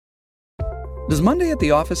Does Monday at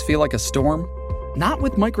the office feel like a storm? Not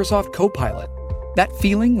with Microsoft Copilot. That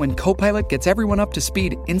feeling when Copilot gets everyone up to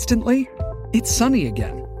speed instantly? It's sunny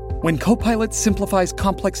again. When Copilot simplifies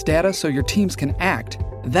complex data so your teams can act,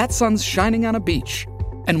 that sun's shining on a beach.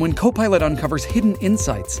 And when Copilot uncovers hidden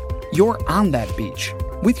insights, you're on that beach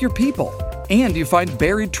with your people, and you find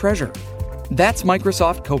buried treasure. That's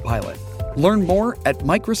Microsoft Copilot. Learn more at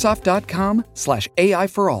Microsoft.com/AI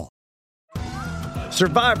for all.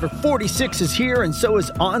 Survivor 46 is here, and so is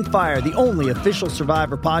On Fire, the only official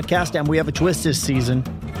Survivor podcast, and we have a twist this season.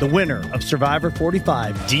 The winner of Survivor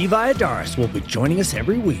 45, Dee Valladares, will be joining us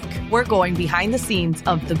every week. We're going behind the scenes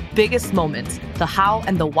of the biggest moments, the how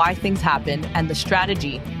and the why things happen, and the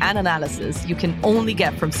strategy and analysis you can only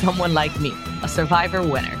get from someone like me, a Survivor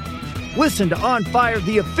winner. Listen to On Fire,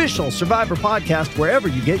 the official Survivor podcast, wherever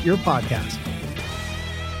you get your podcast.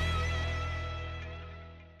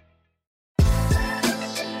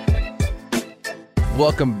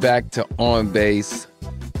 Welcome back to On Base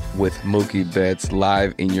with Mookie Betts,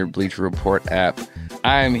 live in your Bleacher Report app.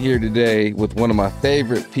 I am here today with one of my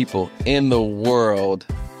favorite people in the world,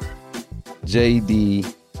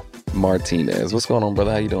 JD Martinez. What's going on,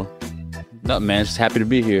 brother? How you doing? Nothing, man. Just happy to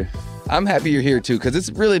be here. I'm happy you're here, too, because it's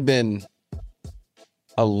really been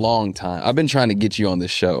a long time. I've been trying to get you on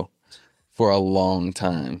this show for a long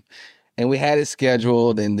time. And we had it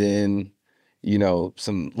scheduled, and then, you know,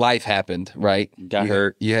 some life happened, right? Got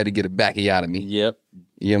hurt. You had to get a backiotomy. Yep.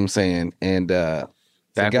 You know what I'm saying? And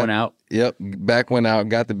back went out. Yep. Back went out.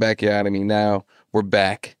 Got the backiotomy. Now we're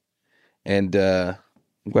back. And I'm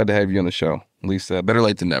glad to have you on the show. At least better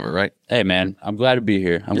late than never, right? Hey, man. I'm glad to be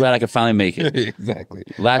here. I'm glad I could finally make it. Exactly.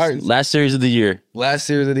 Last series of the year. Last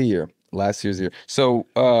series of the year. So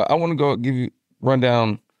I want to go run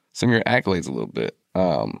down some of your accolades a little bit.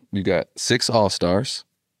 You got 6 All-Stars,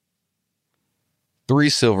 3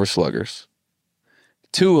 Silver Sluggers,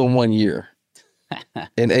 2 in 1 year,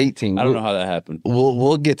 and 18. I don't know how that happened.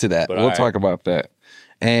 We'll get to that. We'll talk about that.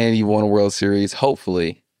 And you won a World Series.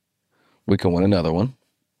 Hopefully, we can win another one.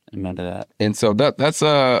 Amen to that. And so that's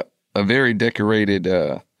a very decorated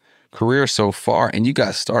career so far. And you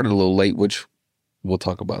got started a little late, which we'll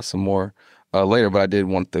talk about some more later. But I did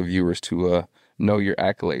want the viewers to know your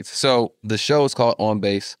accolades. So the show is called On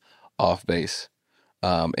Base, Off Base,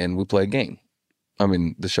 and we play a game. I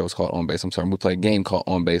mean, the show is called On Base. I'm sorry. We play a game called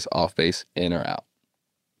On Base, Off Base, In or Out.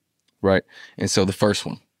 Right? And so the first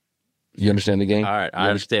one, you understand the game? All right. I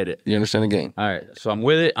understand it. You understand the game? All right. So I'm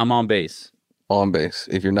with it. I'm on base. On base.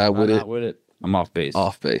 If you're not with it, I'm off base.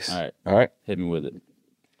 Off base. All right. All right. Hit me with it.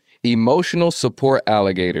 Emotional support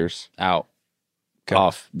alligators. Out. Okay.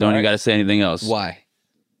 Off. Don't even got to say anything else. Why?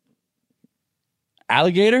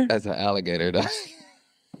 Alligator? That's an alligator.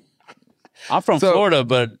 I'm from Florida,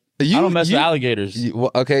 but I don't mess with alligators.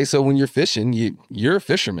 Okay, so when you're fishing, you're a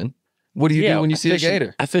fisherman. What do you do when you see a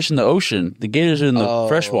gator? I fish in the ocean. The gators are in the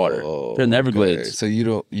freshwater. They're in the Everglades. Okay. So you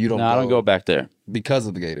don't. No, I don't go back there because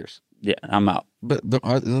of the gators. Yeah, I'm out. But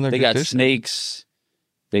isn't there they got fish? Snakes.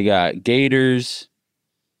 They got gators.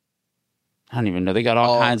 I don't even know. They got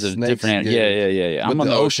all kinds of different animals. Yeah. I'm on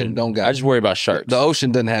the ocean. I just worry about sharks. The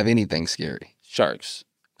ocean doesn't have anything scary. Sharks.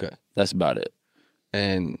 Okay, that's about it.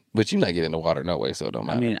 But you not get in the water no way, so it don't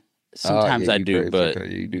matter. I mean, sometimes I do, but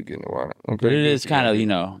you do get in the water. Okay, but it is kind of, you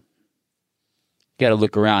got to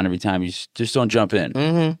look around every time. You just don't jump in.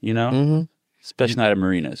 Mm-hmm. Especially not at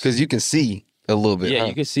marinas, because you can see a little bit. Yeah,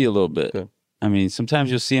 you can see a little bit. Okay. I mean, sometimes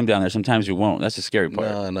you'll see them down there. Sometimes you won't. That's the scary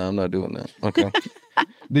part. No, I'm not doing that. Okay.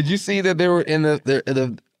 Did you see that they were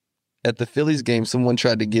at the Phillies game? Someone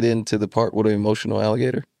tried to get into the park with an emotional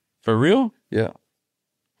alligator. For real? Yeah.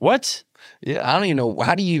 What? Yeah, I don't even know.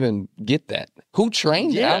 How do you even get that? Who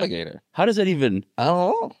trains the alligator? How does that even? I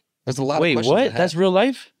don't know. There's a lot of questions. Wait, what? That's real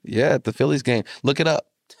life? Yeah, at the Phillies game. Look it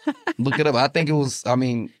up. Look it up. I think it was,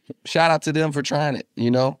 shout out to them for trying it,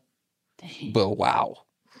 Dang. But wow.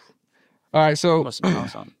 All right, so must have been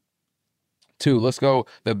awesome. 2, let's go.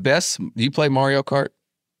 The best, you play Mario Kart?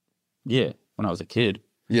 Yeah, when I was a kid.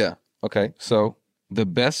 Yeah, okay. So the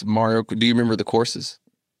best Mario, do you remember the courses?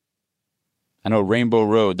 I know Rainbow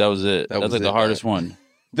Road. That was it. That was like the hardest one.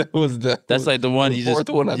 That's like the one you just.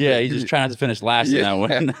 One, you just try not to finish last in that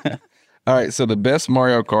one. All right, so the best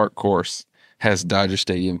Mario Kart course has Dodger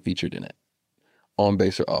Stadium featured in it. On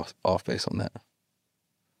base or off base on that?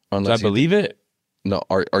 Do I believe it? No.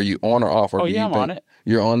 Are you on or off? Or I'm on it.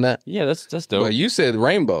 You're on that? Yeah, that's dope. Well, you said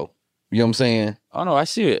Rainbow. You know what I'm saying? Oh no, I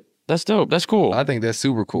see it. That's dope. That's cool. I think that's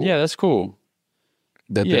super cool. Yeah, that's cool.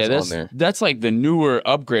 that's on there. That's like the newer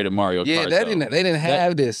upgrade of Mario Kart. Yeah, they didn't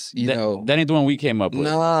have this, know. That ain't the one we came up with.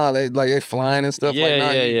 Nah, they're flying and stuff.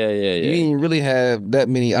 Yeah. You didn't really have that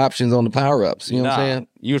many options on the power-ups. You know what I'm saying?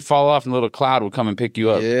 You would fall off and a little cloud would come and pick you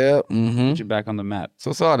up. Yeah. Put you back on the map.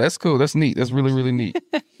 So that's cool. That's neat. That's really, really neat.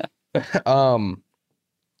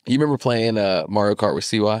 You remember playing Mario Kart with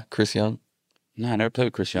CY, Chris Young? No, I never played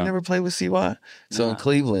with Chris Young. You never played with CY? So in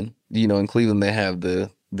Cleveland, they have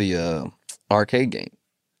the arcade game.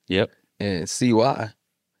 Yep. And CY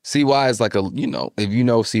is like if you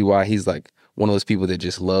know CY, he's like one of those people that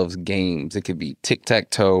just loves games. It could be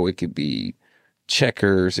tic-tac-toe, it could be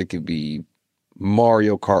checkers, it could be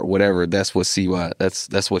Mario Kart, whatever. That's what CY,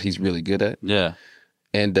 that's what he's really good at. Yeah.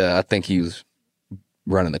 And I think he was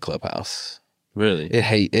running the clubhouse. Really?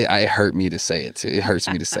 It hurt me to say it too. It hurts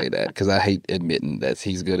me to say that because I hate admitting that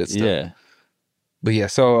he's good at stuff. Yeah. But yeah,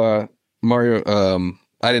 so Mario,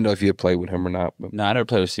 I didn't know if you had played with him or not. But no, I never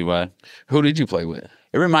played with CY. Who did you play with?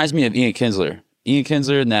 It reminds me of Ian Kinsler. Ian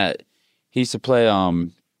Kinsler, and that he used to play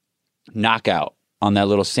Knockout on that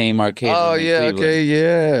little same arcade. Oh yeah, Cleveland. Okay,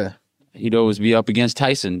 yeah. He'd always be up against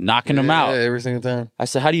Tyson, knocking him out every single time. I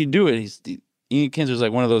said, "How do you do it?" Ian Kinsler's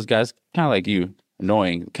like one of those guys, kind of like you,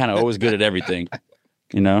 annoying, kind of always good at everything.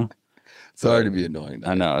 You know, sorry to be annoying.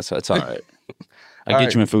 I know, it's all right. I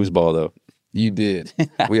get you in foosball though. You did.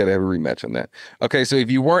 We got to have a rematch on that. Okay, so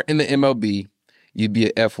if you weren't in the MLB, you'd be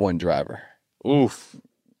an F1 driver. Oof.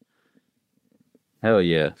 Hell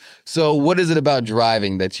yeah. So what is it about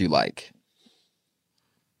driving that you like?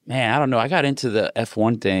 Man, I don't know. I got into the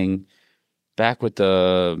F1 thing back with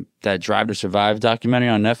that Drive to Survive documentary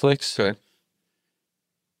on Netflix. Okay.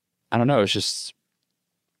 I don't know. It's just,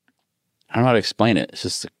 I don't know how to explain it. It's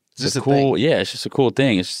just a cool, thing. Yeah, it's just a cool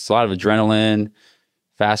thing. It's just a lot of adrenaline.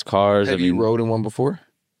 Fast cars. Have you rode in one before?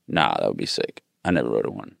 Nah, that would be sick. I never rode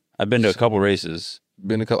in one. I've been to a couple races.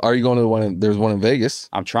 Are you going to the one? There's one in Vegas.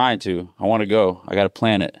 I'm trying to. I want to go. I got to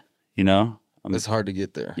plan it. You know, it's hard to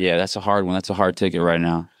get there. Yeah, that's a hard one. That's a hard ticket right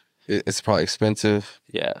now. It's probably expensive.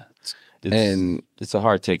 Yeah, it's a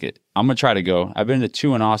hard ticket. I'm gonna try to go. I've been to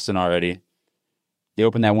 2 in Austin already. They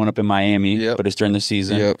opened that one up in Miami, but it's during the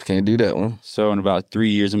season. Yep, can't do that one. So in about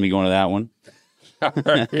 3 years, I'm gonna be going to that one.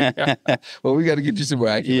 Well, we got to get you some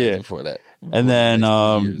accolades before that. And then,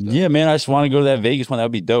 man, I just want to go to that Vegas one. That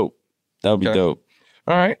would be dope. That would be dope.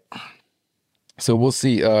 All right. So we'll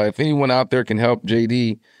see if anyone out there can help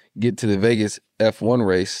JD get to the Vegas F1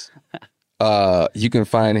 race. You can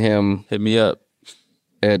find him. Hit me up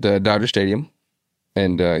at Dodger Stadium,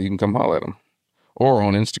 and you can come holler at him or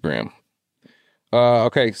on Instagram.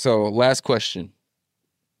 Okay, so last question.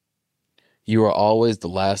 You are always the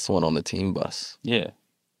last one on the team bus. Yeah.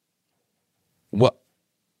 What?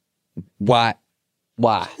 Why?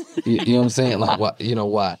 You know what I'm saying? Like, what? You know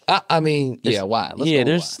why? I mean, why? There's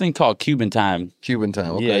this thing called Cuban time. Cuban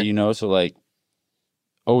time. Okay. Yeah, you know, so like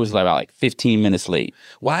always about like 15 minutes late.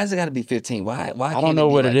 Why has it got to be 15? Why? I don't know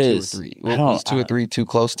what it is. 2 or 3? Is 2 or 3 too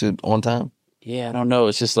close to on time? Yeah, I don't know.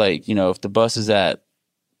 It's just like, you know, if the bus is at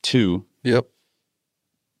 2. Yep.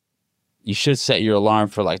 You should set your alarm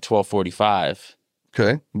for like 12:45.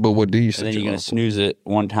 Okay, but what do you set? And then you're gonna snooze it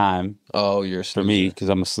one time. Oh, you're for me because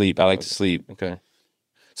I'm asleep. I like to sleep. Okay.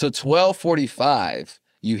 So 12:45,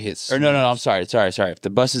 you hit snooze. Or no. I'm sorry. If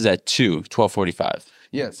the bus is at 12:45.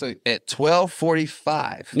 Yeah. So at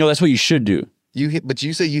 12:45. No, that's what you should do. But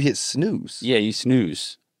you say you hit snooze. Yeah, you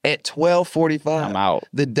snooze at 12:45. I'm out.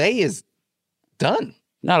 The day is done.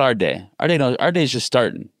 Not our day. Our day's just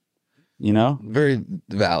starting. You know, very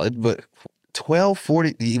valid, but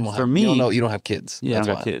 12:40 for me. You don't have kids. Yeah, I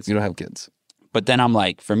don't have kids. You don't have kids. But then I'm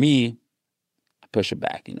like, for me, I push it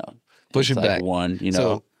back. You know, push it back 1. You know,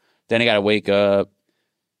 so, then I got to wake up,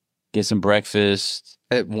 get some breakfast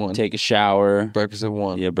at 1, take a shower. Breakfast at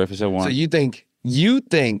 1. Yeah, breakfast at 1. So you think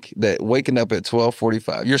that waking up at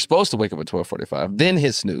 12:45, you're supposed to wake up at 12:45, then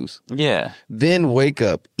hit snooze. Yeah. Then wake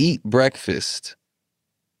up, eat breakfast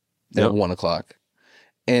at 1 o'clock.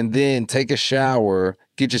 And then take a shower,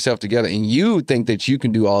 get yourself together, and you think that you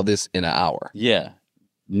can do all this in an hour. Yeah.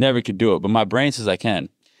 Never could do it, but my brain says I can.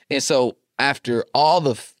 And so after all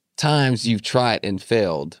the times you've tried and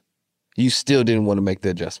failed, you still didn't want to make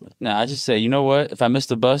the adjustment. No, I just say, you know what? If I miss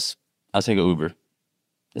the bus, I'll take an Uber.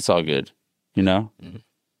 It's all good. You know? Mm-hmm.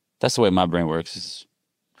 That's the way my brain works.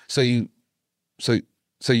 So you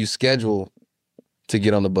schedule to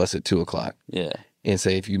get on the bus at 2 o'clock. Yeah. And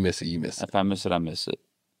say if you miss it, you miss it. If I miss it, I miss it.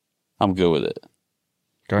 I'm good with it.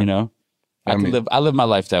 Okay. You know? I live my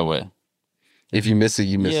life that way. If you miss it,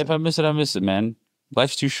 you miss it. Yeah, if I miss it, I miss it, man.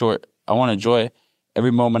 Life's too short. I want to enjoy every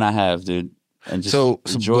moment I have, dude. And just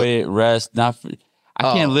enjoy it, rest. I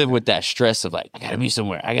I can't live with that stress of like, I got to be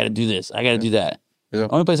somewhere. I got to do this. I got to do that. Yeah.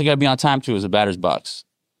 Only place I got to be on time to is the batter's box.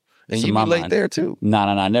 And you be late there too. No.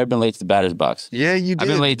 I've never been late to the batter's box. Yeah, you did. I've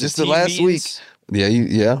been late just to the last meetings. week.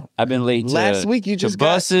 Yeah. I've been late to last week. You just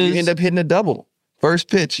buses. You end up hitting a double. First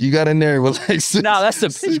pitch, you got in there with like six. No, that's the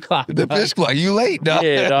pitch clock. The pitch clock. You late, dog.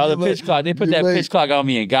 Yeah, no, the pitch clock. They put that pitch clock on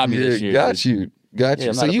me and got me this year. Got you.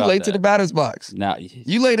 Yeah, so you late to the batter's box. Nah,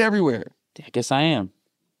 you late everywhere. I guess I am.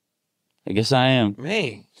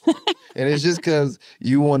 Man. And it's just because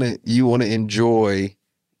you wanna enjoy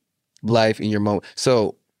life in your moment.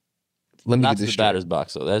 So let me Not get to this the batter's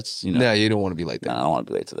box, though. That's No, you don't want to be like that. No, I don't want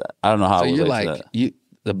to be late to that. I don't know how So I was you're late to like that.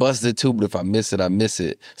 the bus is too, but if I miss it, I miss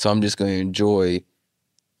it. So I'm just gonna enjoy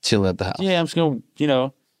chilling at the house. Yeah, I'm just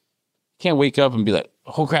gonna, can't wake up and be like,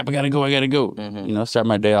 oh crap, I gotta go. Mm-hmm. Start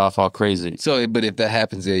my day off all crazy. So, but if that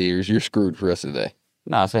happens in years, you're screwed for the rest of the day.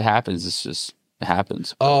 No, if it happens, it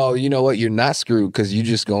happens. Oh, you know what? You're not screwed because you're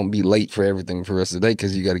just gonna be late for everything for the rest of the day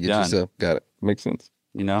because you got to get yourself. Got it. Makes sense.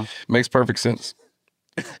 Makes perfect sense.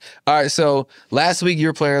 All right. So last week,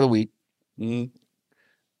 you're player of the week. Mm-hmm.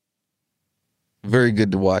 Very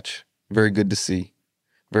good to watch. Very good to see.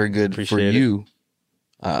 Very good for you.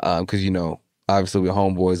 Because obviously we're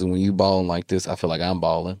homeboys, and when you balling like this, I feel like I'm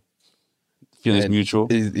balling. Feelings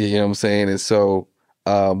mutual. You know what I'm saying? And so,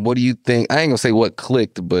 what do you think? I ain't gonna say what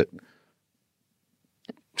clicked, but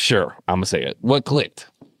sure, I'm gonna say it. What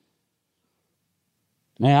clicked?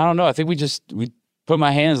 Man, I don't know. I think we put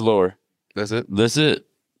my hands lower. That's it.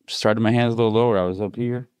 Started my hands a little lower. I was up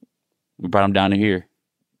here. We brought them down to here.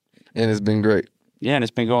 And it's been great. Yeah, and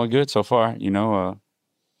it's been going good so far.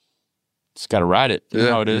 Just got to ride it. You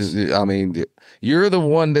know how it is. I mean, you're the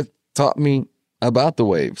one that taught me about the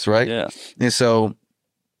waves, right? Yeah. And so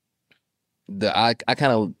I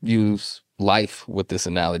kind of use life with this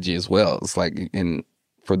analogy as well. It's like, and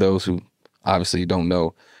for those who obviously don't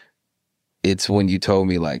know, it's when you told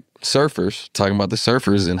me like surfers, talking about the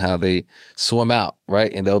surfers and how they swim out,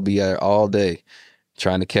 right? And they'll be there all day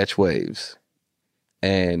trying to catch waves.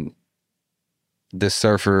 And the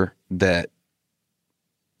surfer that,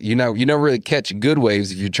 you don't really catch good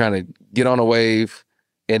waves if you're trying to get on a wave.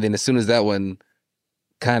 And then as soon as that one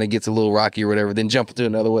kind of gets a little rocky or whatever, then jump to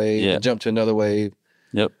another wave, jump to another wave.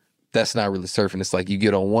 Yep. That's not really surfing. It's like you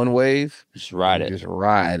get on one wave. Just ride it. Just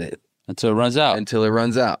ride it. Until it runs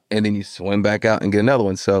out. And then you swim back out and get another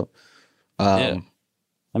one. So, yeah.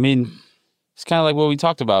 I mean, it's kind of like what we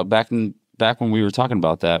talked about back when we were talking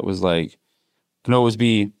about that. Was like, can always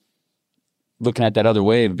be looking at that other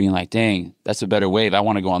wave being like, dang, that's a better wave. I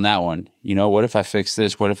want to go on that one. What if I fix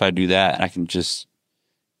this? What if I do that? And I can just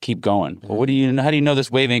keep going. Well, how do you know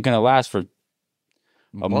this wave ain't going to last for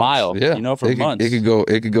a mile? Yeah. For months.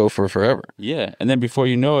 It could go for forever. Yeah. And then before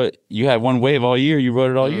you know it, you had one wave all year. You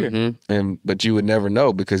rode it all year. But you would never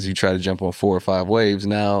know because you try to jump on 4 or 5 waves.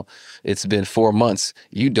 Now it's been 4 months.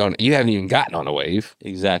 You haven't even gotten on a wave.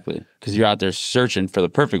 Exactly. Because you're out there searching for the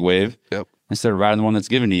perfect wave. Yep. Instead of riding the one that's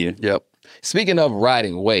given to you. Yep. Speaking of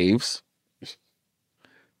riding waves,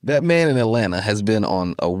 that man in Atlanta has been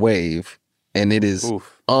on a wave, and it is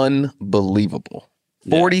unbelievable.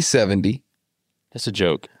 40-70. That's a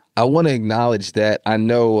joke. I want to acknowledge that. I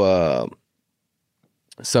know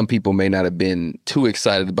some people may not have been too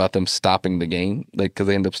excited about them stopping the game, because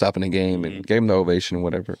they end up stopping the game and gave them the ovation or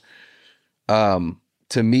whatever.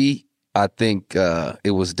 To me, I think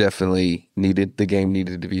it was definitely needed. The game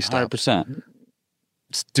needed to be stopped. 100%.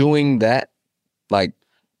 Doing that,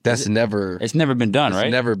 it's never been done, right?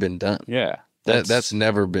 It's never been done. Yeah. That's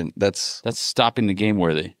never been. That's stopping the game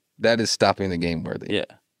worthy. That is stopping the game worthy. Yeah.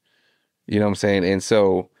 You know what I'm saying? And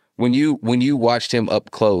so when you watched him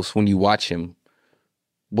up close, when you watch him,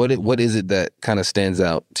 what is it that kind of stands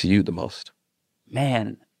out to you the most?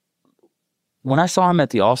 Man, when I saw him at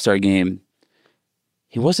the All-Star game,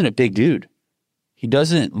 he wasn't a big dude. He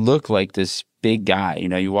doesn't look like this big guy.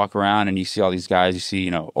 You walk around and you see all these guys. You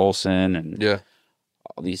see, Olsen and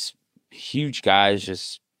all these huge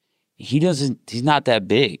guys. He's not that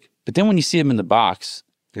big. But then when you see him in the box,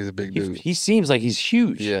 he's a big dude. He seems like he's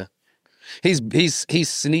huge. Yeah. He's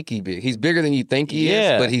sneaky big. He's bigger than you think he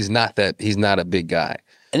is, but he's not a big guy.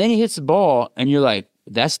 And then he hits the ball and you're like,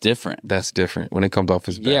 that's different. That's different when it comes off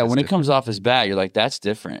his bat. Yeah, when it comes off his bat, you're like, that's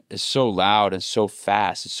different. It's so loud and so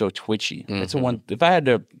fast. It's so twitchy. It's if I had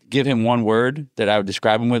to give him one word that I would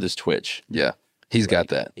describe him with, is twitch. Yeah. He's got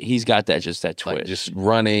that. He's got that, just that twitch. Just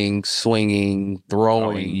running, swinging,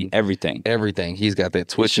 throwing. Everything. Everything. He's got that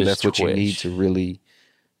twitch, and that's what you need to really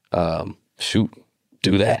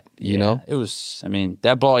do that, you know? It was,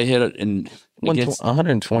 that ball he hit in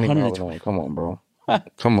 120 miles an hour. Come on, bro.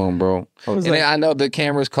 Come on, bro. And I know the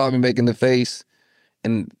cameras caught me making the face,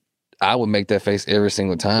 and I would make that face every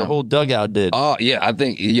single time. The whole dugout did. Oh yeah, I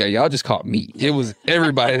think y'all just caught me. It was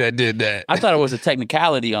everybody that did that. I thought it was a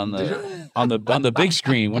technicality on the big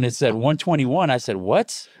screen when it said 121. I said,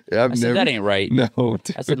 "What?" I said, "That ain't right." No,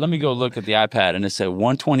 dude. I said, "Let me go look at the iPad," and it said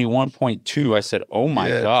 121.2. I said, "Oh my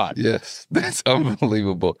god, yes, that's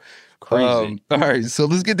unbelievable, crazy." All right, so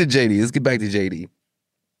let's get to JD. Let's get back to JD.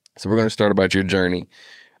 So we're going to start about your journey.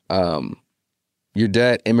 Your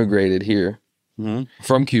dad immigrated here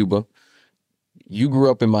from Cuba. You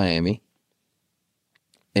grew up in Miami.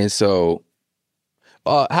 And so,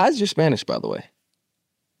 how's your Spanish, by the way?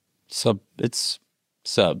 It's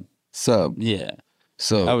sub. Sub. Yeah.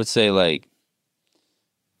 So I would say, like,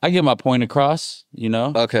 I get my point across, you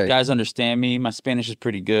know? Okay. Guys understand me. My Spanish is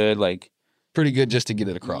pretty good. Like, pretty good just to get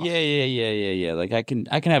it across. Yeah. Like, I can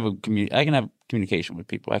have communication with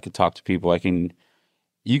people. I can talk to people.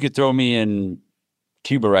 You could throw me in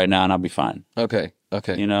Cuba right now and I'll be fine. Okay.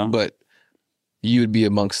 You know? But you would be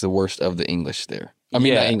amongst the worst of the English there. I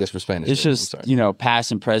mean, not English, but Spanish. It's just,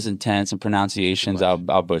 past and present tense and pronunciations I'll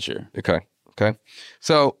butcher. Okay.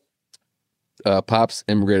 So, Pops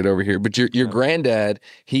immigrated over here, but your granddad,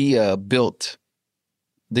 he didn't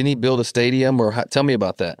he build a stadium or tell me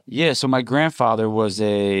about that? Yeah. So my grandfather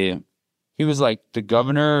he was like the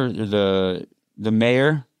governor, the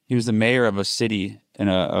mayor. He was the mayor of a city in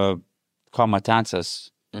called Matanzas,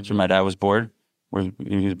 which where my dad was born,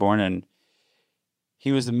 and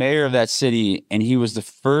he was the mayor of that city, and he was the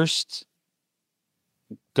first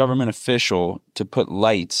government official to put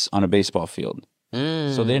lights on a baseball field.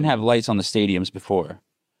 So they didn't have lights on the stadiums before.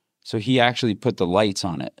 So he actually put the lights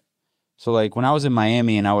on it. So like when I was in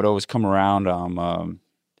Miami and I would always come around,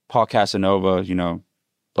 Paul Casanova,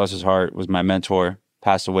 bless his heart, was my mentor,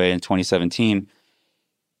 passed away in 2017.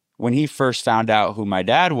 When he first found out who my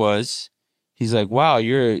dad was, he's like, wow,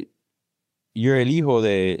 you're el hijo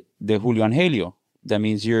de Julio Angelio. That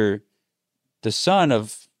means you're the son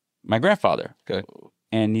of my grandfather. Okay.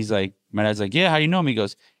 And he's like, my dad's like, yeah, how do you know him? He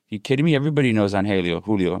goes, you kidding me? Everybody knows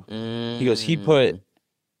Julio. He goes, he put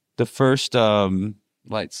the first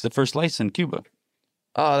lights in Cuba.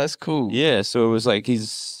 Oh, that's cool. Yeah, so it was like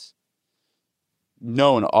he's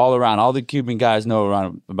known all around. All the Cuban guys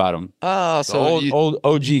know about him. Oh, so old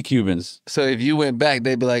OG Cubans. So if you went back,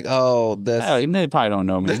 they'd be like, "Oh, that's." They probably don't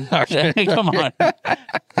know me. Come on.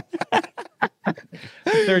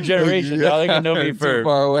 Third generation, dog. They can know me for too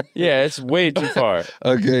far away. Yeah, it's way too far.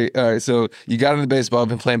 Okay, all right. So you got into baseball.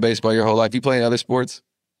 Been playing baseball your whole life. You playing other sports?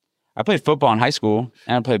 I played football in high school,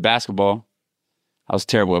 and I played basketball. I was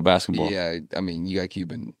terrible at basketball. Yeah, I mean, you got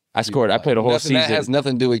Cuban. I scored. I played a whole season. That has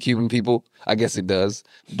nothing to do with Cuban people. I guess it does,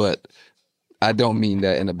 but I don't mean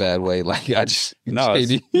that in a bad way. Like I just no,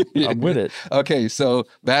 I'm with it. Okay, so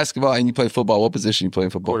basketball and you play football. What position you play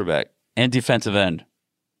in football? Quarterback and defensive end.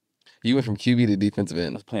 You went from QB to defensive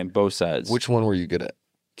end. I was playing both sides. Which one were you good at?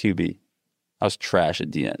 QB. I was trash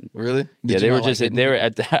at the end. Really? They were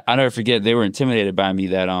I'll never forget, they were intimidated by me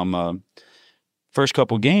that first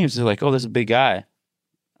couple games, they're like, oh, there's a big guy.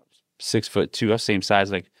 6'2", I was same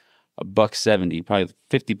size, like $170, probably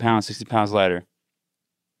 50 pounds, 60 pounds lighter.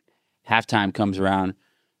 Halftime comes around.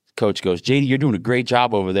 Coach goes, JD, you're doing a great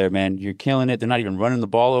job over there, man. You're killing it. They're not even running the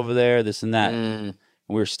ball over there, this and that. And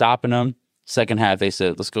we were stopping them. Second half, they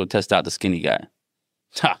said, let's go test out the skinny guy.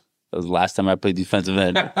 That was the last time I played defensive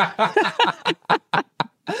end.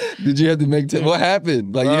 Did you have to make what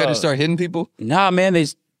happened? Like you had to start hitting people? Nah, man, they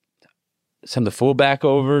sent the fullback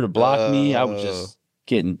over to block me. I was just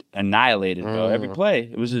getting annihilated, bro. Every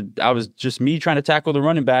play. I was just me trying to tackle the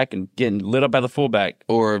running back and getting lit up by the fullback.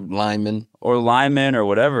 Or lineman or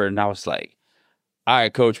whatever. And I was like, all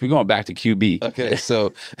right, coach, we're going back to QB. Okay,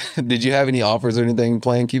 so did you have any offers or anything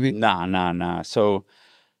playing QB? Nah. So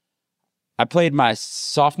I played my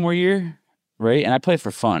sophomore year, right? And I played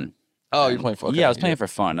for fun. Oh, you're playing for fun? Yeah, I was playing for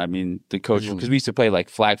fun. I mean, the coach, because we used to play like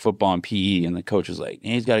flag football and PE, and the coach was like,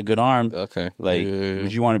 hey, he's got a good arm. Okay. Like,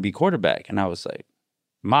 would you want to be quarterback? And I was like,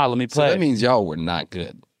 Ma, let me play. So that means y'all were not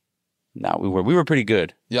good. No, we were pretty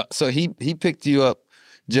good. Yeah, so he picked you up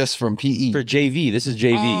just from PE. For JV. This is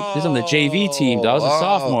JV. This is on the JV team. I was a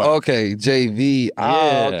sophomore. Okay, JV.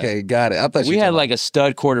 Yeah. Oh, okay, got it. I thought we had like a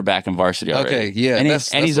stud quarterback in varsity already. Okay, yeah. And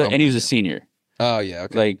he was a senior. Oh, yeah,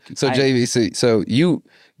 okay. Like so JV, so you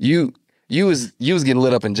was getting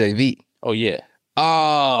lit up in JV. Oh, yeah.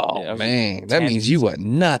 Oh, yeah, man. That means you were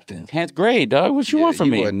nothing. 10th grade, dog. What you want from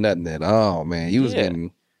me? You were nothing at all, man. You was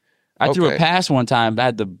getting... I threw a pass one time. I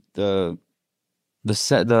had the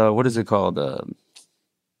what is it called?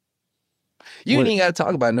 You ain't got to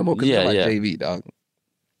talk about it no more because we're talking about JV, dog.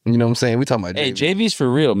 You know what I'm saying? We talking about JV. Hey, JV's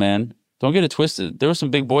for real, man. Don't get it twisted. There were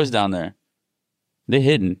some big boys down there. They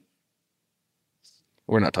hitting.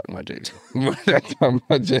 We're not talking about JD. We're not talking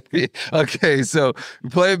about JD. Okay, so we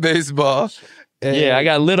play baseball. Yeah, I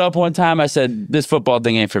got lit up one time. I said, this football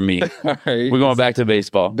thing ain't for me. All right. We're going back to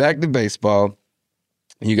baseball. Back to baseball.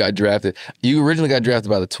 You got drafted. You originally got drafted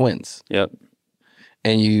by the Twins. Yep.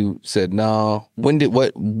 And you said no. When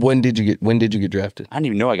did you get drafted? I didn't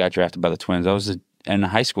even know I got drafted by the Twins. I was in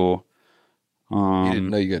high school. You didn't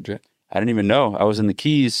know you got drafted? I didn't even know. I was in the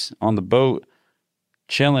Keys on the boat,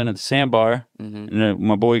 chilling at the sandbar. Mm-hmm. And then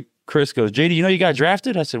my boy Chris goes, JD, you know you got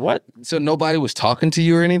drafted? I said, what? So nobody was talking to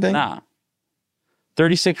you or anything? Nah.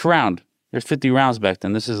 36th round. There's 50 rounds back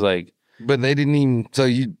then. This is like... But they didn't even... So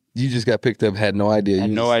you just got picked up, had no idea. I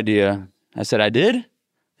had no idea. I said, I did?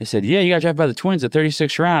 They said, yeah, you got drafted by the Twins at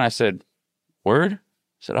 36th round. I said, word? I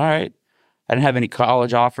said, all right. I didn't have any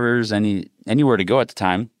college offers, anywhere to go at the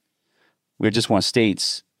time. We had just won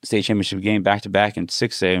state championship game back-to-back in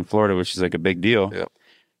 6A in Florida, which is like a big deal. Yep.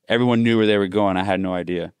 Everyone knew where they were going. I had no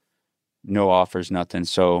idea. No offers, nothing.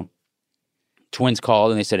 So Twins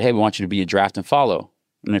called and they said, hey, we want you to be a draft and follow.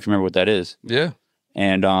 I don't know if you remember what that is. Yeah.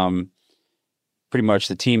 And pretty much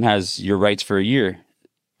the team has your rights for a year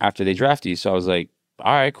after they draft you. So I was like,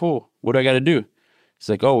 all right, cool. What do I got to do? It's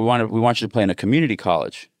like, oh, we want you to play in a community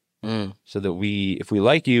college so that if we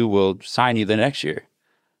like you, we'll sign you the next year.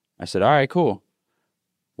 I said, all right, cool.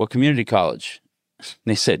 What community college? And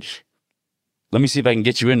they said, let me see if I can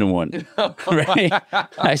get you into one. Right?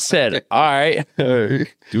 I said, all right, do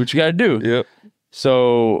what you got to do. Yep.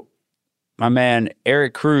 So my man,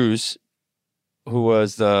 Eric Cruz, who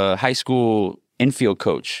was the high school infield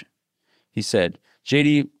coach, he said,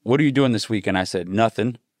 JD, what are you doing this weekend? I said,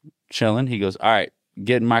 nothing, chilling. He goes, all right,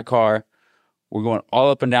 get in my car. We're going all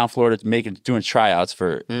up and down Florida doing tryouts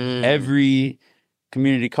for every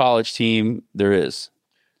community college team there is.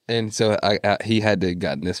 And so he had to have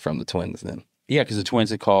gotten this from the Twins then. Yeah, because the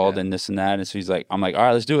Twins had called and this and that. And so I'm like, all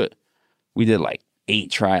right, let's do it. We did like 8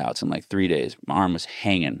 tryouts in like 3 days. My arm was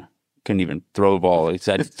hanging. Couldn't even throw the ball. I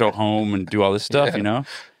had to throw home and do all this stuff, you know?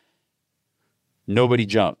 Nobody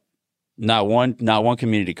jumped. Not one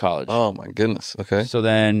community college. Oh my goodness. Okay. So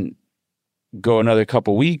then go another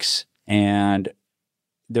couple weeks and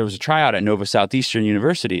there was a tryout at Nova Southeastern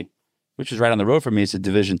University, which was right on the road from me. It's a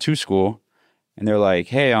Division II school. And they're like,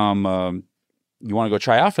 hey, you want to go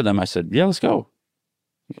try out for them? I said, yeah, let's go.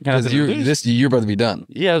 Because you're about to be done.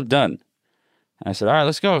 Yeah, I'm done. And I said, all right,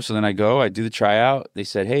 let's go. So then I go, I do the tryout. They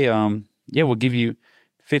said, hey, yeah, we'll give you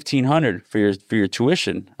 $1,500 for your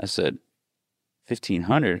tuition. I said,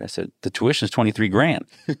 $1,500? I said, the tuition is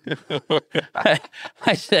 $23,000.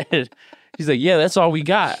 I said, he's like, yeah, that's all we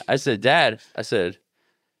got. I said, Dad,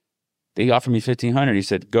 they offered me $1,500. He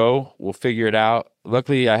said, go, we'll figure it out.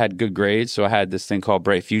 Luckily, I had good grades, so I had this thing called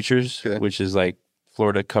Bright Futures, which is like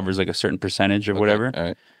Florida covers like a certain percentage or whatever. All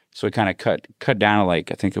right. So it kind of cut down to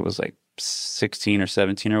like, I think it was like 16 or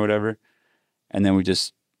 17 or whatever. And then we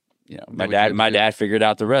just, my dad figured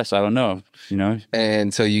out the rest. I don't know,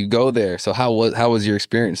 And so you go there. So how was your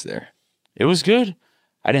experience there? It was good.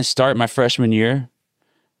 I didn't start my freshman year.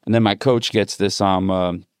 And then my coach gets this,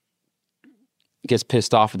 gets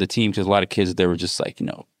pissed off at the team because a lot of kids, they were just like,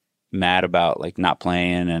 mad about like not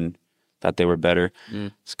playing and thought they were better.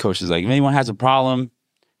 This coach is like, if anyone has a problem,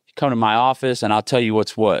 you come to my office and I'll tell you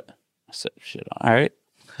what's what. I said, shit, all right.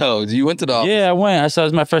 Oh, you went to the office? Yeah, I went. I said, it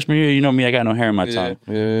was my freshman year. You know me, I got no hair in my tongue.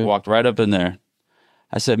 Yeah. Walked right up in there.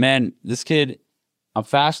 I said, man, this kid, I'm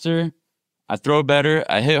faster. I throw better.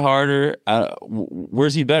 I hit harder.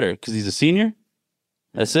 Where's he better? Because he's a senior?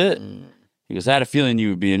 That's it? He goes, I had a feeling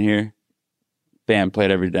you would be in here. Bam, played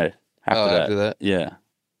every day. After that? Yeah.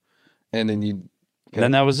 And then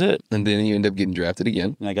then that was it. And then you end up getting drafted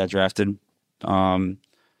again. And I got drafted in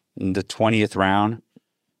the 20th round.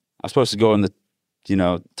 I was supposed to go in the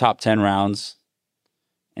top 10 rounds,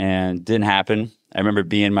 and didn't happen. I remember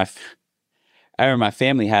my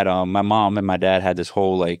family had my mom and my dad had this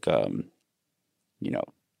whole like like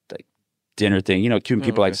dinner thing. Cuban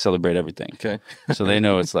people like to celebrate everything. Okay. So they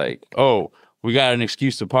know it's like, oh, we got an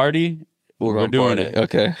excuse to party. We're doing it.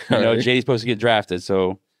 Okay. Jay's supposed to get drafted,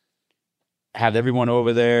 so have everyone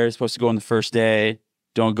over there. Supposed to go on the first day.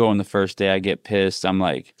 Don't go on the first day. I get pissed. I'm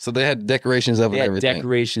like, so they had decorations of everything.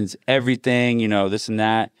 Decorations, everything. This and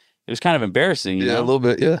that. It was kind of embarrassing. You know? A little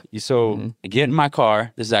bit. Yeah. So I get in my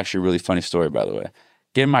car. This is actually a really funny story, by the way.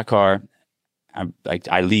 Get in my car.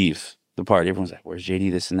 I leave the party. Everyone's like, "Where's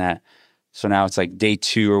JD?" This and that. So now it's like day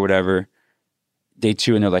 2 or whatever. Day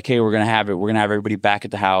 2, and they're like, "Hey, we're gonna have everybody back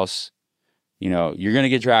at the house. You're gonna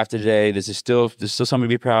get drafted today. There's still something to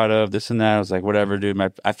be proud of. This and that." I was like, "Whatever, dude."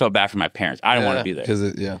 I felt bad for my parents. I didn't want to be there.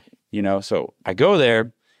 So I go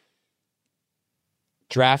there.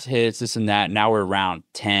 Draft hits, this and that. Now we're around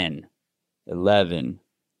 10, 11,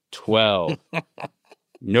 12.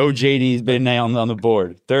 No JD's been on the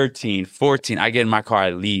board. 13, 14. I get in my car. I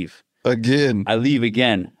leave. Again. I leave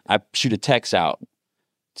again. I shoot a text out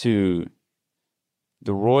to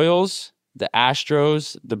the Royals, the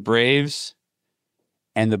Astros, the Braves,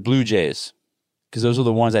 and the Blue Jays. Because those are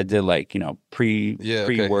the ones I did like,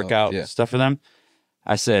 pre-workout stuff for them.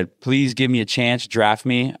 I said, please give me a chance. Draft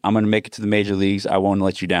me. I'm going to make it to the major leagues. I won't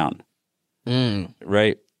let you down.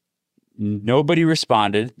 Right? Nobody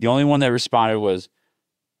responded. The only one that responded was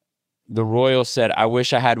the Royals said, I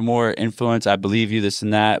wish I had more influence. I believe you, this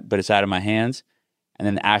and that, but it's out of my hands. And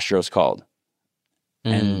then the Astros called.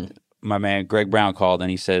 And my man, Greg Brown, called, and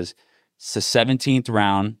he says, it's the 17th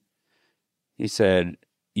round. He said,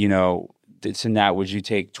 this and that, would you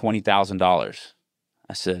take $20,000?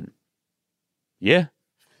 I said, yeah.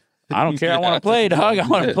 I don't care. I want to play, dog. I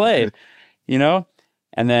want to play,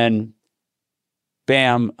 And then,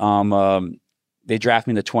 bam, they draft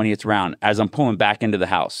me in the 20th round as I'm pulling back into the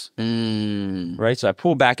house. Right? So I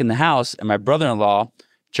pull back in the house, and my brother-in-law,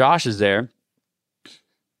 Josh, is there.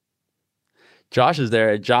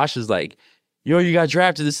 And Josh is like, yo, you got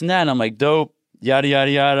drafted, this and that. And I'm like, dope, yada, yada,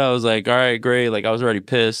 yada. I was like, all right, great. Like, I was already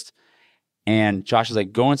pissed. And Josh is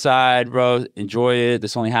like, go inside, bro. Enjoy it.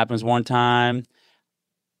 This only happens one time.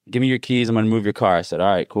 Give me your keys. I'm going to move your car. I said, all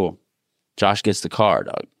right, cool. Josh gets the car,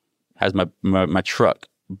 dog. Has my truck,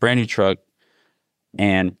 brand new truck.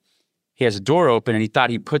 And he has a door open, and he thought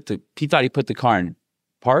he put the car in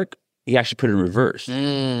park. He actually put it in reverse.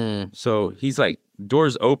 So he's like,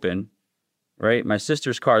 door's open, right? My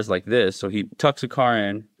sister's car is like this. So he tucks the car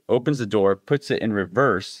in, opens the door, puts it in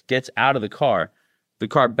reverse, gets out of the car. The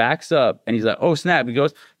car backs up, and he's like, oh, snap. He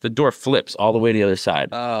goes, the door flips all the way to the other side.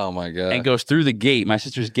 Oh, my God. And goes through the gate, my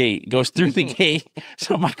sister's gate, goes through the gate.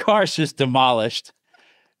 So my car's just demolished.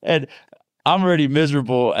 And I'm already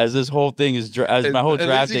miserable as this whole thing is, as my whole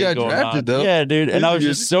draft day going on. Though. Yeah, dude. And I was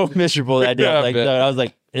just so miserable that day. I was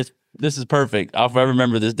like, this is perfect. I'll forever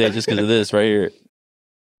remember this day just because of this right here.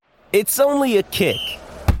 It's only a kick,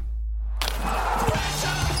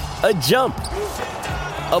 a jump,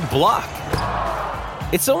 a block.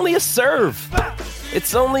 It's only a serve.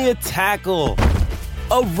 It's only a tackle,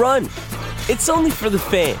 a run. It's only for the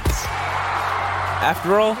fans.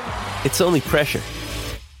 After all, it's only pressure.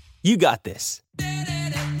 You got this.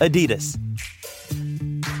 Adidas.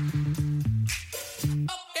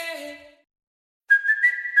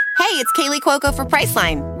 Hey, it's Kaylee Cuoco for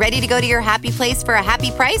Priceline. Ready to go to your happy place for a happy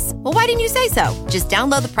price? Well, why didn't you say so? Just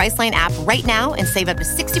download the Priceline app right now and save up to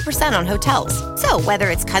 60% on hotels. So whether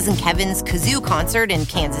it's Cousin Kevin's Kazoo Concert in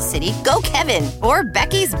Kansas City, go Kevin, or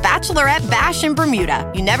Becky's Bachelorette Bash in Bermuda,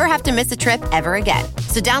 you never have to miss a trip ever again.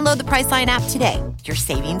 So download the Priceline app today. Your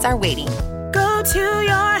savings are waiting. Go to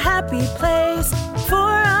your happy place for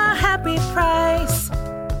a happy price.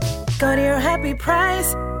 Go to your happy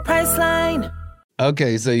price, Priceline.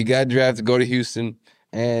 Okay, so you got drafted, go to Houston,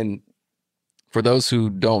 and for those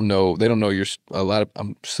who don't know, they don't know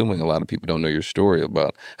I'm assuming a lot of people don't know your story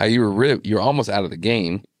about how you were you're almost out of the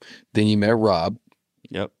game. Then you met Rob.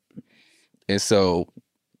 Yep. And so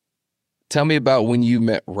tell me about when you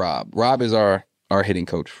met Rob. Rob is our hitting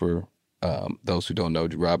coach for those who don't know.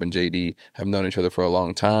 Rob and JD have known each other for a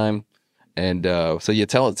long time. And so yeah,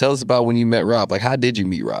 tell us about when you met Rob. Like, how did you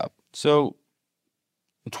meet Rob? So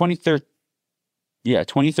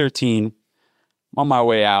 2013, I'm on my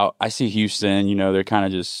way out. I see Houston, they're kind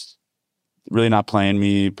of just really not playing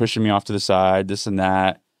me, pushing me off to the side, this and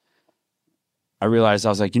that. I realized, I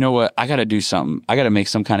was like, you know what? I got to do something. I got to make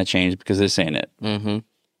some kind of change because this ain't it. Mm-hmm.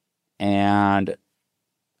 And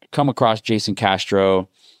come across Jason Castro,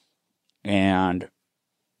 and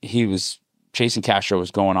Jason Castro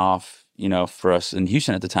was going off, for us in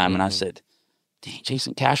Houston at the time. Mm-hmm. And I said, dang,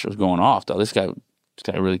 Jason Castro's going off, though. This guy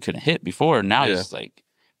really couldn't hit before. And now he's like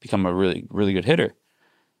become a really, really good hitter.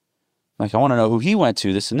 Like, I want to know who he went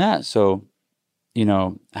to, this and that. So,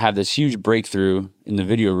 I have this huge breakthrough in the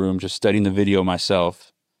video room, just studying the video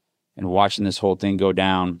myself and watching this whole thing go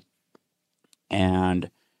down. And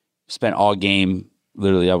spent all game,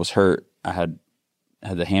 literally, I was hurt. I had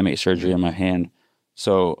the hamate surgery on my hand.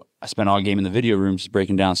 So I spent all game in the video room just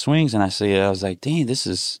breaking down swings. And I was like, dang, this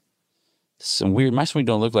is some weird. My swing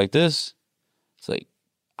don't look like this. It's like,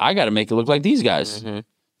 I got to make it look like these guys. Mm-hmm.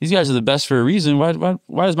 These guys are the best for a reason.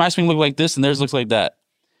 Why does my swing look like this and theirs looks like that?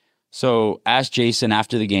 So asked Jason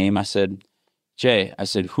after the game, I said, Jay,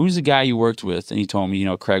 who's the guy you worked with? And he told me,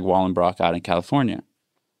 Craig Wallenbrock out in California.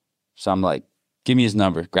 So I'm like, give me his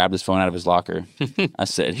number. Grabbed his phone out of his locker. I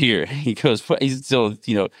said, here. He goes, he's still,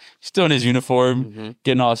 still in his uniform,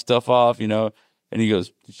 getting all his stuff off, And he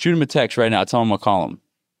goes, shoot him a text right now. Tell him I'll call him.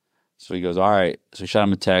 So he goes, all right. So he shot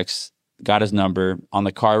him a text, got his number. On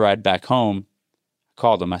the car ride back home, I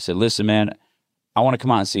called him. I said, listen, man, I want to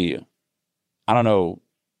come out and see you. I don't know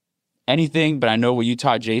anything, but I know what you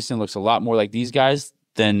taught Jason looks a lot more like these guys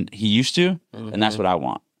than he used to, and that's what I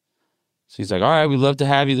want. So he's like, all right, we'd love to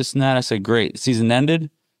have you, this and that. I said, great. The season ended.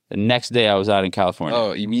 The next day I was out in California.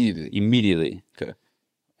 Oh, immediately? Immediately. Okay.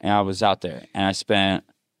 And I was out there, and I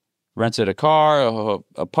rented a car,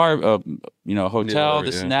 a hotel,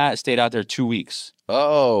 this and that. Stayed out there 2 weeks.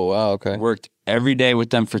 Oh, wow, okay. Worked every day with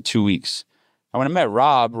them for 2 weeks. And when I met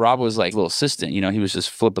Rob was like a little assistant. He was just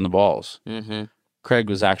flipping the balls. Mm-hmm. Craig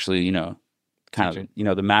was actually, kind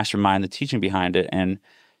of, the mastermind, the teaching behind it. And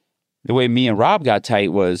the way me and Rob got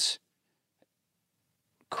tight was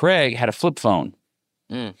Craig had a flip phone,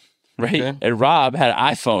 right? Okay. And Rob had an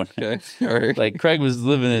iPhone. Okay. All right. Like Craig was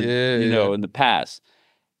living in, in the past.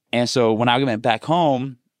 And so when I went back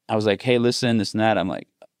home, I was like, hey, listen, this and that. I'm like,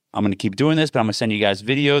 I'm going to keep doing this, but I'm going to send you guys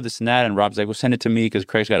video, this and that. And Rob's like, well, send it to me because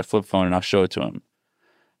Craig's got a flip phone and I'll show it to him.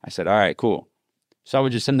 I said, all right, cool. So I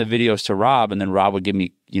would just send the videos to Rob, and then Rob would give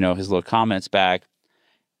me, his little comments back.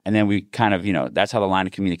 And then we kind of, that's how the line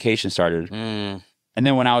of communication started. And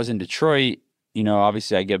then when I was in Detroit,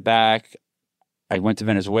 obviously I get back. I went to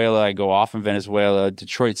Venezuela. I go off in Venezuela.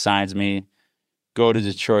 Detroit signs me. Go to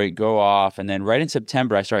Detroit, go off. And then right in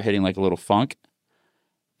September, I start hitting like a little funk.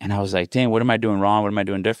 And I was like, damn, what am I doing wrong? What am I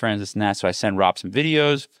doing different? This and that. So I send Rob some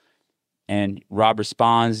videos, and Rob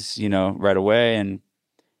responds, right away. And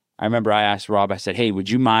I remember I asked Rob, I said, hey, would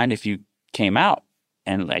you mind if you came out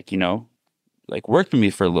and worked with me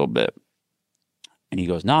for a little bit? And he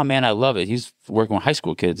goes, nah, man, I love it. He's working with high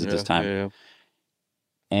school kids at this time. Yeah.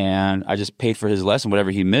 And I just paid for his lesson,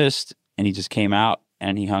 whatever he missed. And he just came out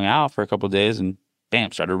and he hung out for a couple of days and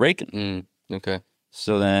bam, started raking. Okay.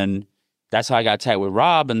 So then that's how I got tight with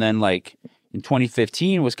Rob. And then in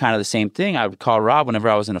 2015 was kind of the same thing. I would call Rob whenever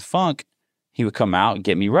I was in a funk. He would come out and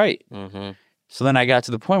get me right. Mm-hmm. So then I got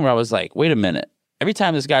to the point where I was like, wait a minute. Every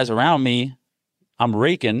time this guy's around me, I'm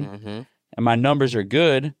raking and my numbers are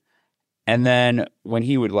good. And then when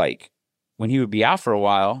he would be out for a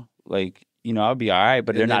while, I'd be all right,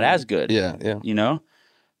 but they're not as good. Yeah, yeah. I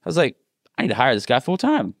was like, I need to hire this guy full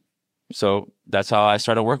time. So that's how I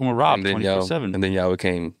started working with Rob 24/7. And then y'all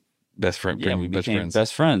became best friends. Yeah, we became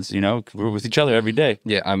best friends. We were with each other every day.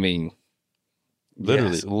 Yeah, I mean,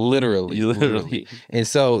 literally. Yes, literally. And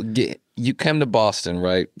so you came to Boston,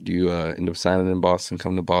 right? You end up signing in Boston,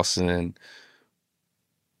 come to Boston, and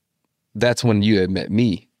that's when you had met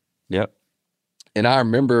me. Yep. And I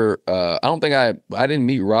remember, I don't think I didn't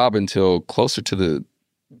meet Rob until closer to the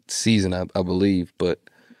season, I believe. But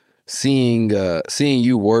seeing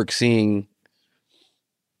you work, seeing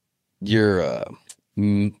your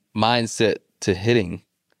mindset to hitting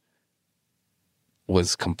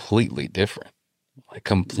was completely different.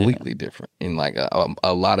 Completely different. And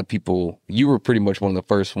a lot of people, you were pretty much one of the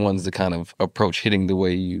first ones to kind of approach hitting the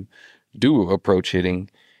way you do approach hitting.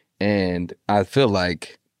 And I feel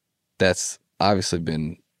like that's obviously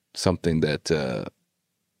been something that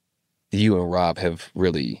you and Rob have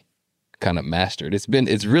really kind of mastered. It's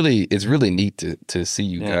really neat to see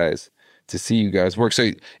you guys work.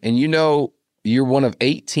 So, and you're one of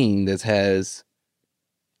 18 that has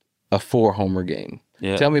a 4-homer game.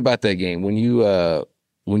 Yeah. Tell me about that game. When you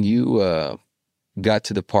got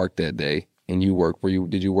to the park that day and you worked,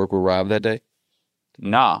 did you work with Rob that day?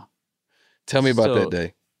 Nah. Tell me about that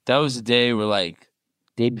day. That was the day where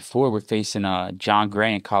day before we're facing John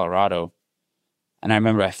Gray in Colorado. And I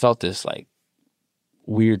remember I felt this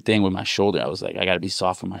weird thing with my shoulder. I was like, I got to be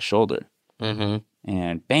soft with my shoulder. Mm-hmm.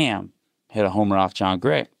 And bam, hit a homer off John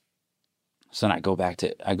Gray. So then I go back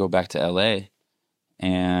to LA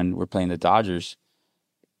and we're playing the Dodgers.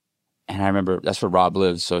 And I remember that's where Rob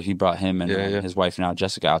lives. So he brought him and his wife now,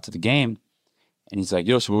 Jessica, out to the game. And he's like,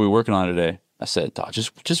 yo, so what are we working on today? I said,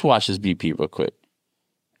 just watch this BP real quick.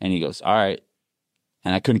 And he goes, all right.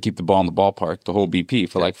 And I couldn't keep the ball in the ballpark, the whole BP,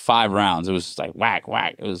 for 5 rounds. It was just whack,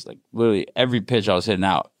 whack. It was literally every pitch I was hitting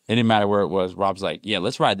out. It didn't matter where it was. Rob's like, yeah,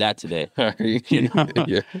 let's ride that today.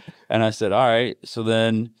 Yeah. And I said, all right. So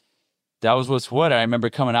then that was what's what. I remember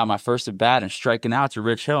coming out my first at bat and striking out to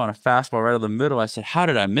Rich Hill on a fastball right over the middle. I said, how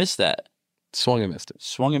did I miss that? Swung and missed it.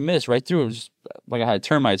 Swung and missed right through. It was just like I had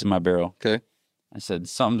termites in my barrel. Okay. I said,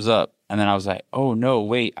 something's up. And then I was like, oh, no,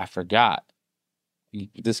 wait, I forgot.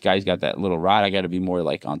 This guy's got that little ride. I got to be more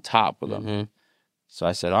on top with him. Mm-hmm. So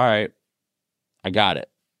I said, all right, I got it.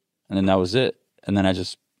 And then that was it. And then I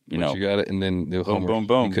just, you got it. And then the boom, boom,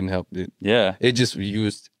 boom. You couldn't help it. Yeah. It just,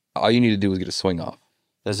 all you need to do was get a swing off.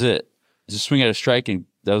 That's it. Just swing at a strike and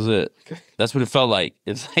That was it. That's what it felt like.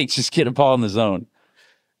 It's like just get a ball in the zone.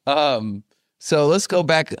 So let's go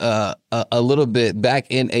back a little bit. Back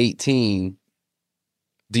in 18,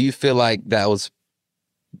 do you feel like that was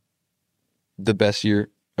the best year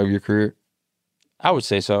of your career? I would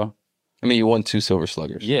say so. I mean, you won 2 Silver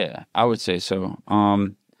Sluggers. Yeah, I would say so.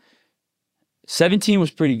 17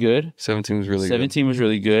 was pretty good. 17 was really 17 was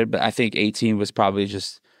really good, but I think 18 was probably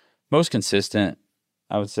just most consistent.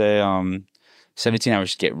 I would say 17 I would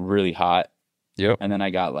just get really hot. Yep. And then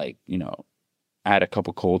I got like, I had a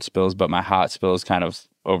couple cold spills, but my hot spills kind of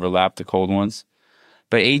overlapped the cold ones.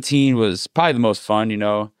 But 18 was probably the most fun,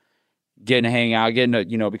 getting to hang out, getting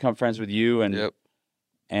to, become friends with you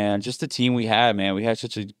and just the team we had, man. We had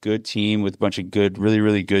such a good team with a bunch of good, really,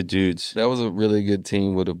 really good dudes. That was a really good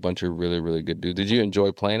team with a bunch of really, really good dudes. Did you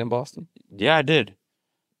enjoy playing in Boston? Yeah, I did.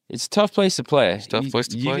 It's a tough place to play. It's a tough place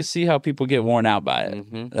to play. You can see how people get worn out by it.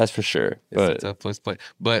 Mm-hmm. That's for sure. It's a tough place to play.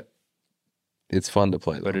 But it's fun to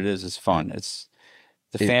play. Though. But it is. It's fun.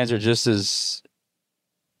 The fans are just as,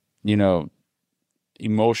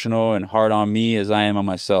 emotional and hard on me as I am on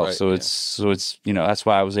myself. Right, so it's that's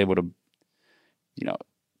why I was able to,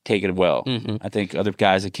 take it well. Mm-hmm. I think other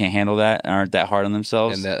guys that can't handle that aren't that hard on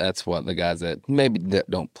themselves. And that's what the guys that maybe that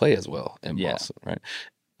don't play as well in Boston, right?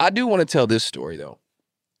 I do want to tell this story though,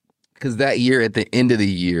 because that year at the end of the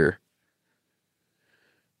year,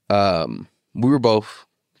 we were both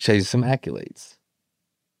chasing some accolades.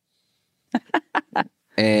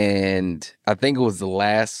 And I think it was the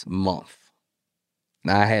last month.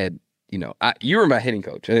 And I had, you were my hitting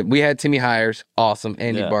coach. We had Timmy Hires, awesome.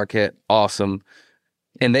 Andy Barquette, awesome.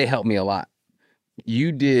 And they helped me a lot.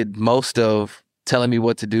 You did most of telling me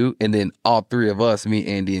what to do, and then all three of us, me,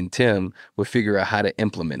 Andy, and Tim, would figure out how to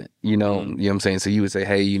implement it. You know what I'm saying? So you would say,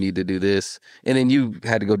 hey, you need to do this. And then you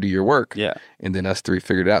had to go do your work. Yeah. And then us three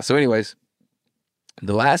figured it out. So anyways,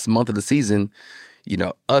 the last month of the season,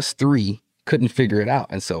 us three couldn't figure it out.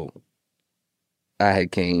 And so I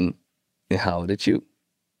had came and hollered at you.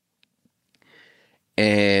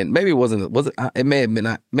 And maybe it may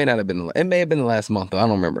not have been the last month, though, I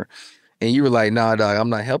don't remember. And you were like, nah, dog, I'm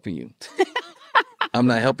not helping you. I'm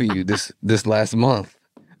not helping you this last month.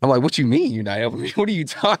 I'm like, what you mean you're not helping me? What are you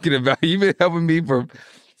talking about? You've been helping me for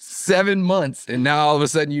 7 months, and now all of a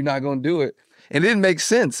sudden you're not going to do it. And it didn't make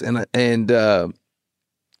sense. And like, you're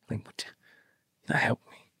not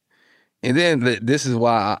helping me. And then this is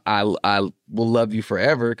why I will love you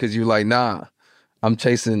forever, because you're like, nah, I'm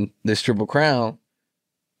chasing this Triple Crown.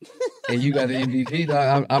 And you got the MVP,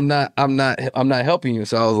 dog. I'm not helping you.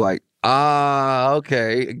 So I was like,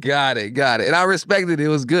 okay, got it. And I respected it. It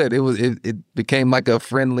was good. It became like a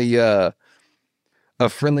friendly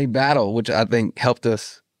battle, which I think helped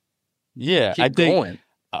us. Yeah, keep going.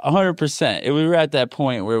 100%. We were at that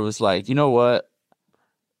point where it was like, you know what?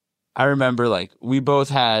 I remember like we both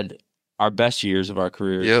had our best years of our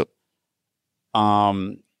careers. Yep.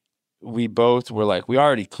 We both were like, we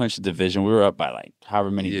already clinched the division. We were up by like however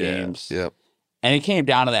many games. Yep. And it came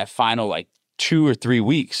down to that final like 2 or 3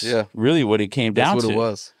 weeks. Yeah. Really what it came down to. That's what it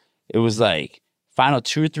was. It was like final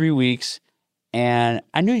 2 or 3 weeks. And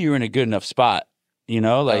I knew you were in a good enough spot.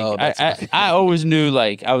 I always knew,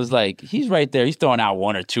 like, I was like, he's right there. He's throwing out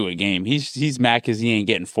 1 or 2 a game. He's mad because he ain't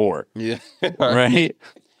getting 4. Yeah. Right?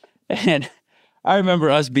 And I remember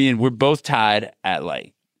we're both tied at like,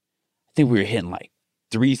 I think we were hitting like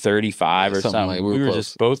 335 or something. Like we were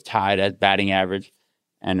just both tied at batting average.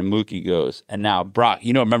 And Mookie goes, and now Brock,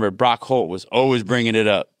 remember Brock Holt was always bringing it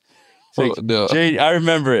up. Like, JD, I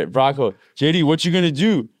remember it. Brock Holt, JD, what you gonna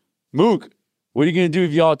do? Mook, what are you gonna do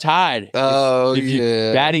if y'all tied? If you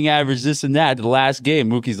batting average this and that the last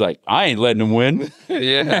game. Mookie's like, I ain't letting him win.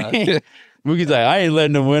 Yeah. Mookie's like, I ain't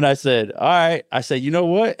letting him win. I said, all right. I said, you know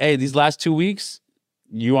what? Hey, these last 2 weeks,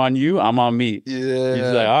 you on you, I'm on me. Yeah.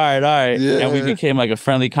 He's like, all right. Yeah. And we became like a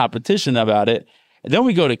friendly competition about it. And then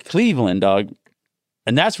we go to Cleveland, dog.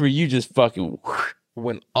 And that's where you just fucking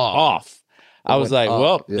went off. I was like,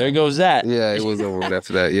 there goes that. Yeah, it was over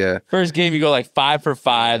after that, yeah. First game, you go like 5 for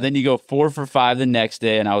 5. Then you go 4 for 5 the next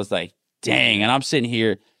day. And I was like, dang. And I'm sitting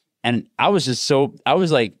here. And I was so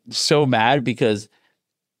mad because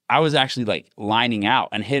I was actually like lining out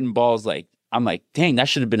and hitting balls like, I'm like, dang, that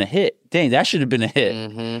should have been a hit. Dang, that should have been a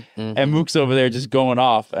hit. And Mook's over there just going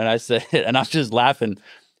off. And I said, and I was just laughing.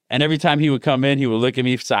 And every time he would come in, he would look at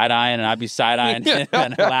me side-eyeing, and I'd be side-eyeing him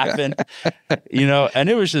and laughing, and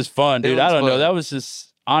it was just fun, dude. I don't know. That was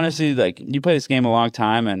just, honestly, like, you play this game a long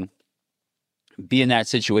time, and be in that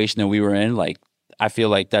situation that we were in, like, I feel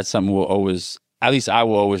like that's something we'll always, at least I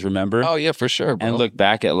will always remember. Oh, yeah, for sure, bro. And look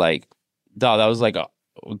back at, like, dog, that was like,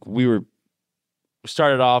 we were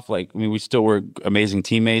started off like, I mean, we still were amazing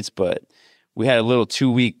teammates, but we had a little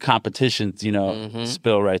 2-week competition,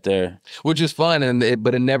 spill right there. Which is fun,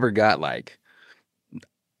 but it never got like,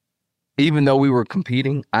 even though we were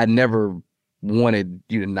competing, I never wanted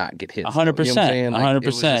you to not get hit. 100%. You know what I'm saying? Like,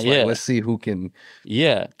 100%. Yeah. Like, let's see who can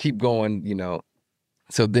keep going,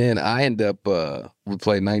 So then I end up, we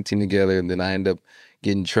played 19 together, and then I end up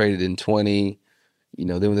getting traded in 20.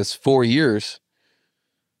 Then this 4 years,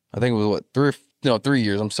 I think it was 3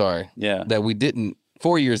 years, I'm sorry. Yeah.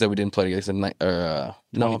 4 years that we didn't play together.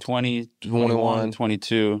 2020, 21,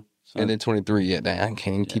 22. So. And then 23, yeah, I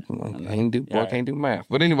can't do math.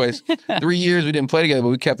 But anyways, 3 years we didn't play together, but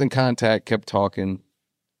we kept in contact, kept talking.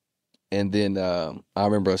 And then I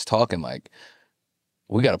remember us talking like,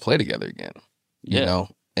 we got to play together again,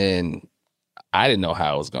 And I didn't know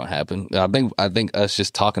how it was going to happen. I think us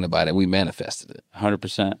just talking about it, we manifested it.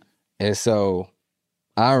 100%. And so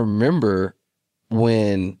I remember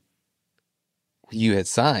when you had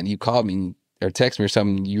signed, you called me or texted me or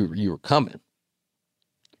something, you were coming.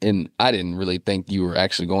 And I didn't really think you were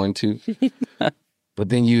actually going to. But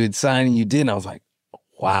then you had signed and you did. And I was like,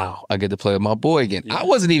 wow, I get to play with my boy again. Yeah. I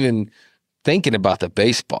wasn't even thinking about the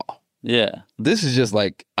baseball. Yeah. This is just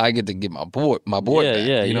like, I get to get my boy back.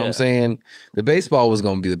 Yeah, you know what I'm saying? The baseball was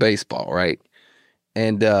going to be the baseball, right?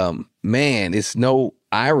 And man, it's no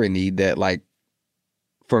irony that like,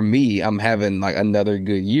 for me, I'm having like another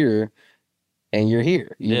good year and you're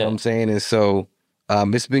here. You know what I'm saying? And so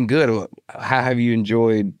it's been good. How have you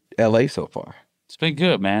enjoyed LA so far? It's been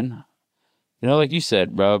good, man. Like you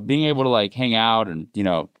said, bro, being able to like hang out and,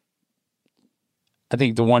 I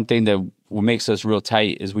think the one thing that what makes us real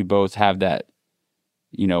tight is we both have that,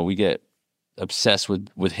 we get obsessed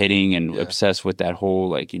with hitting and obsessed with that whole,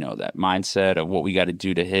 like, that mindset of what we got to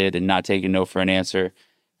do to hit and not taking no for an answer.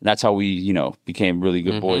 And that's how we, became really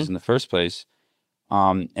good boys in the first place.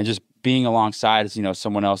 And just being alongside,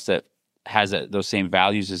 someone else that has those same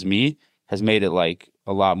values as me has made it like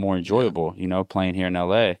a lot more enjoyable, playing here in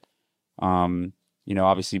LA.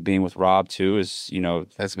 Obviously being with Rob too is,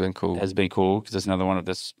 that's been cool. Has been cool because that's another one of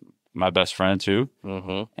my best friend too.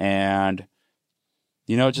 And,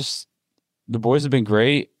 just the boys have been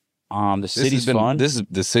great. The city's fun. This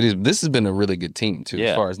has been a really good team too,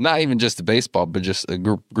 as far as not even just the baseball, but just a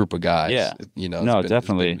group of guys. Yeah.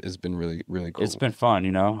 Definitely. It's been really, really cool. It's been fun,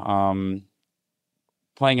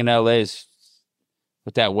 playing in LA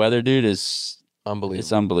with that weather, dude, is unbelievable.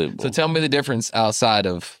 It's unbelievable. So tell me the difference outside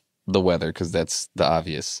of the weather, because that's the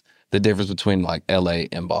obvious. The difference between like LA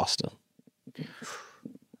and Boston. I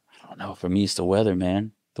don't know. For me, it's the weather,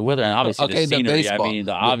 man. The weather and obviously the scenery. I mean,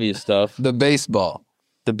 the obvious stuff. The baseball.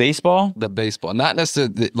 The baseball? The baseball. Not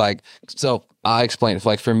necessarily like, so I explain it.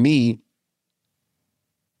 Like for me,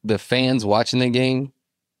 the fans watching the game,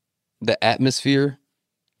 the atmosphere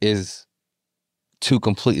is two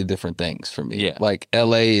completely different things for me. Yeah. Like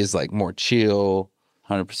LA is like more chill.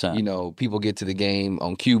 100%. People get to the game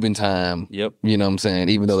on Cuban time. Yep. You know what I'm saying?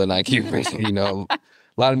 Even though they're not Cuban, a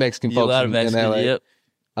lot of Mexican folks in LA. Yep.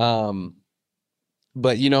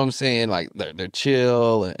 But you know what I'm saying? Like they're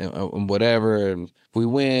chill and whatever. And if we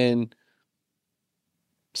win,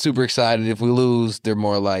 super excited. If we lose, they're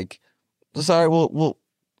more like, sorry, we'll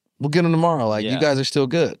get them tomorrow. Like you guys are still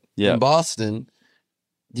good. Yeah. In Boston,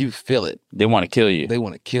 you feel it. They want to kill you. They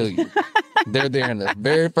want to kill you. They're there in the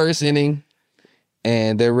very first inning,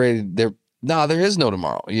 and they're ready. There is no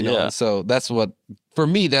tomorrow. Yeah. So that's what, for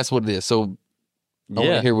me, that's what it is. So I want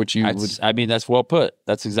to hear what you would. I mean, that's well put.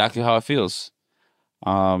 That's exactly how it feels.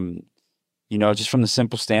 Just from the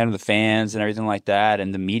simple stand of the fans and everything like that,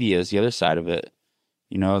 and the media is the other side of it.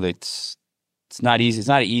 It's not easy. It's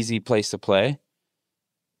not an easy place to play.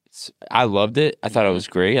 I loved it. I thought it was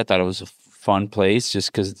great. I thought it was a fun place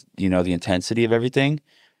just because, the intensity of everything.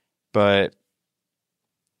 But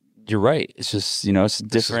you're right. It's just, it's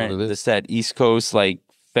different. It's that East Coast, like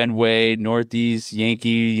Fenway, Northeast,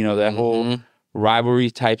 Yankee, that whole rivalry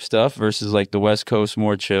type stuff versus like the West Coast,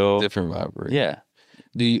 more chill. Different rivalry. Yeah.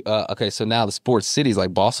 Do you, okay, so now the sports cities,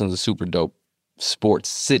 like Boston's a super dope sports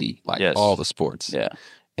city, like all the sports. Yeah.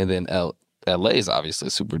 And then LA is obviously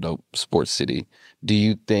a super dope sports city. Do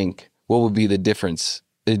you think, what would be the difference?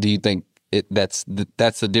 Do you think that's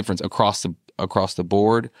the difference across the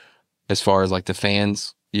board as far as like the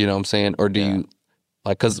fans, you know what I'm saying? Or do you,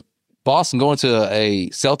 like, because Boston going to a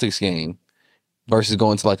Celtics game versus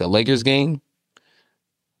going to like a Lakers game,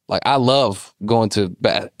 like I love going to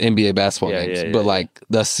NBA basketball games, but like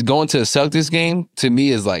going to a Celtics game to me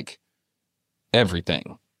is like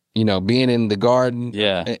everything. Being in the Garden,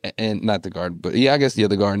 and not the Garden, but I guess the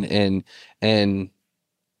other Garden, and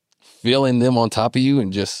feeling them on top of you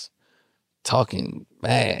and just talking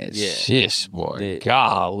mad shish, boy.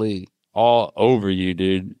 Golly. All over you,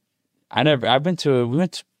 dude. I think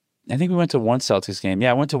we went to one Celtics game.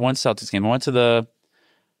 Yeah, I went to one Celtics game. I went to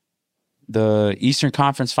the Eastern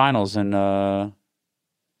Conference Finals in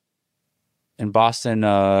Boston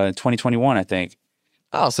 2021, I think.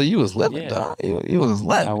 Oh, so you was living, dog. You was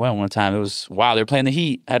living. I went one time. It was wow. They were playing the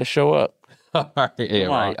Heat. I had to show up. All right, yeah,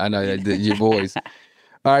 right. I know that your boys.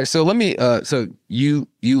 All right, so let me. So you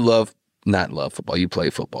not love football. You play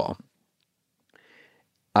football.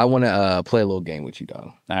 I want to play a little game with you,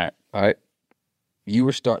 dog. All right.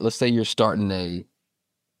 Let's say you're starting a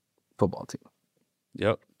football team.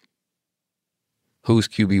 Yep. Who's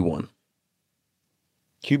QB1?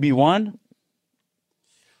 QB1?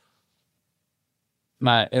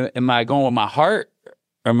 Am I going with my heart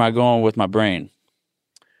or am I going with my brain?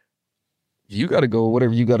 You got to go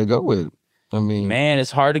whatever you got to go with. I mean, man,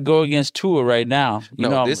 it's hard to go against Tua right now.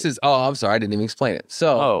 I'm sorry, I didn't even explain it.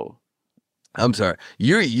 So, I'm sorry.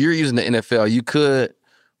 You're using the NFL. You could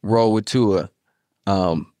roll with Tua,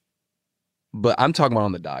 but I'm talking about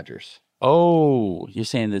on the Dodgers. Oh, you're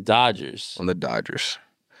saying the Dodgers. On the Dodgers.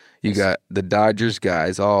 You got the Dodgers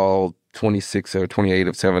guys, all 26 or 28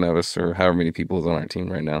 of 7 of us, or however many people is on our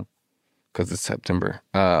team right now, because it's September.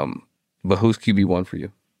 But who's QB1 for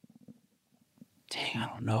you? Dang, I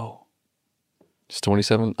don't know. It's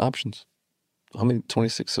 27 options. How many?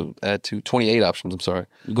 26, so add to 28 options, I'm sorry.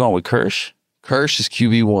 You going with Kirsch? Kirsch is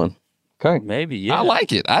QB1. Okay. Maybe, yeah. I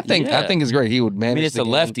like it. I think it's great. He would manage. I mean, it's a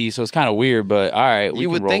lefty, so it's kind of weird, but all right, we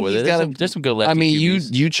can roll with it. There's some good lefty. I mean,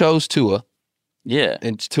 QBs. you chose Tua. Yeah.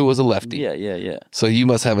 And Tua's a lefty. Yeah. So you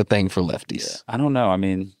must have a thing for lefties. Yeah. I don't know. I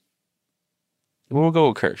mean, we'll go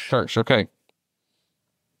with Kirsch. Kirsch, okay.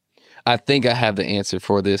 I think I have the answer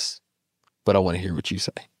for this, but I want to hear what you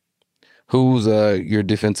say. Who's your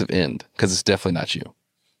defensive end? Because it's definitely not you.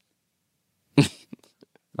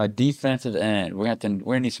 My defensive end. We're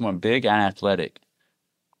gonna need someone big and athletic.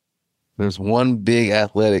 There's one big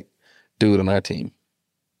athletic dude on our team.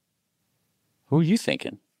 Who are you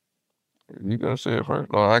thinking? You gotta say it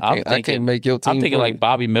first. No, I can't make your team. I'm thinking like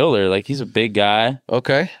Bobby Miller. Like he's a big guy.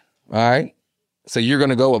 Okay. All right. So you're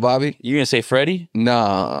gonna go with Bobby? You gonna say Freddie?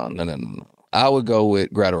 No. I would go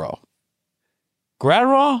with Gratterall.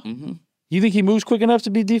 Gratterall? Mm-hmm. You think he moves quick enough to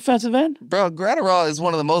be defensive end? Bro, Gratterall is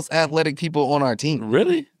one of the most athletic people on our team.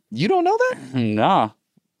 Really? You don't know that? Nah.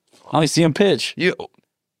 I only see him pitch.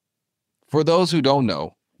 For those who don't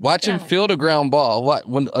know, watch him field a ground ball.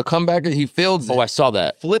 When a comebacker, he fields it. Oh, I saw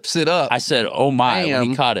that. Flips it up. I said, oh my,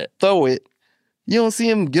 when he caught it. Throw it. You don't see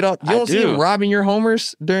him get up. You don't see him robbing your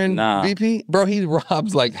homers during BP? Bro, he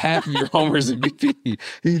robs like half of your homers in BP.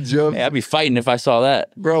 He jumps. Hey, I'd be fighting if I saw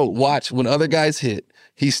that. Bro, watch. When other guys hit,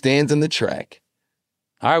 he stands in the track.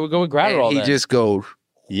 All right, we'll go with Gratterall. He just goes.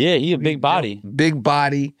 Yeah, he a big body. Big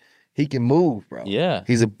body. He can move, bro. Yeah.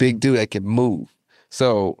 He's a big dude that can move.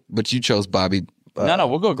 So, but you chose Bobby. No,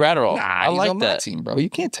 we'll go Gratterall. I like on that my team, bro. You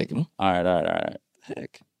can't take him. All right.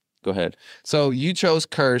 Heck. Go ahead. So you chose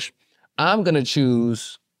Kirsch. I'm going to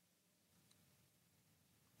choose.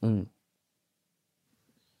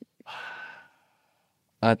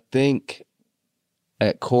 I think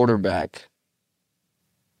at quarterback,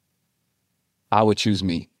 I would choose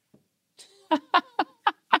me.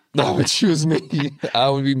 I would choose me. I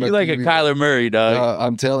would be. You like a Kyler Murray, dog.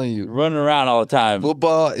 I'm telling you, running around all the time.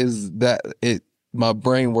 Football is that it. My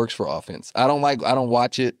brain works for offense. I don't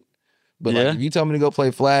watch it, but like if you tell me to go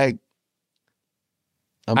play flag,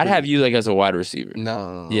 I'd have you like as a wide receiver.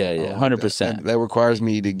 No. Yeah, 100%. That requires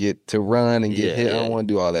me to get to run and get hit. I don't want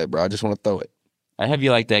to do all that, bro. I just want to throw it. I have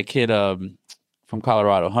you like that kid from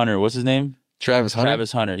Colorado, Hunter. What's his name? Travis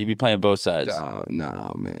Hunter. He'd be playing both sides.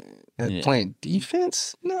 No, man. Playing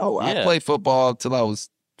defense? No, I played football till I was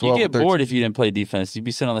 12 You get bored if you didn't play defense. You'd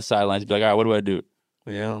be sitting on the sidelines. You'd be like, all right, what do I do?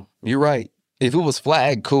 Yeah, you're right. If it was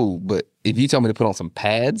flag, cool. But if you tell me to put on some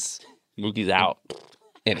pads, Mookie's out,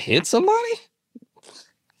 and hit somebody,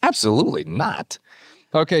 absolutely not.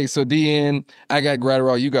 Okay, so DN, I got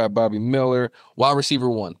Gratterall. You got Bobby Miller. Wide receiver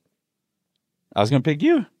 1. I was gonna pick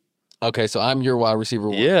you. Okay, so I'm your wide receiver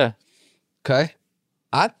 1. Yeah. Okay.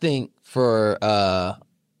 I think for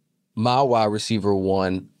my wide receiver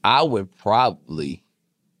 1, I would probably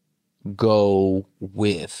go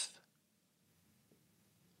with.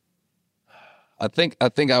 I think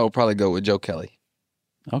I would probably go with Joe Kelly.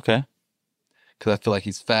 Okay. Because I feel like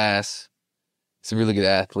he's fast. He's a really good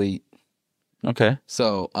athlete. Okay.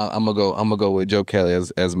 So I'm gonna go with Joe Kelly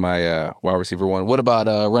as my wide receiver 1. What about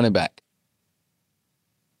running back?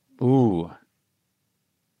 Ooh.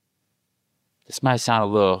 This might sound a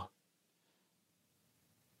little.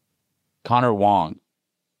 Connor Wong.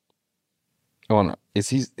 Oh no, is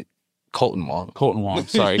he Colton Wong? Colton Wong.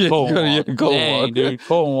 Sorry, Colton Wong. Yeah, Colton Dang, Wong. dude,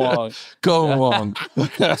 Colton Wong. Colton Wong.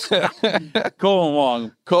 Colton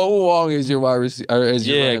Wong. Colton Wong is your wide receiver.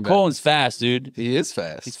 Yeah, Colton's fast, dude. He is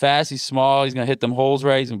fast. He's fast. He's small. He's gonna hit them holes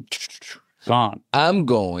right. He's gonna gone. I'm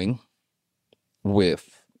going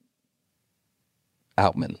with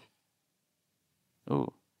Outman.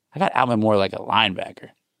 Ooh, I got Outman more like a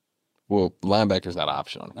linebacker. Well, linebacker's not an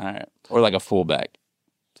option. All right, or like a fullback.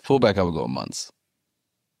 Fullback, I would go with Muntz.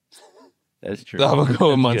 That's true. I would go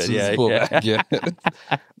with Muntz Good, as fullback. Yeah.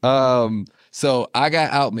 So I got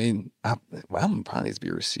Outman. Outman probably needs to be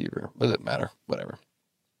a receiver. But it doesn't matter. Whatever.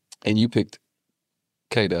 And you picked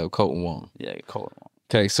K-Dub, Colton Wong. Yeah, Colton Wong.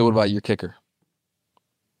 Okay, so what about your kicker?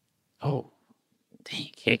 Oh, dang,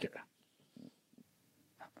 kicker.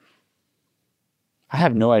 I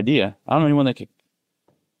have no idea. I don't know anyone that could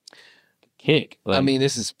kick. Like, I mean,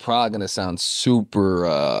 this is probably going to sound super,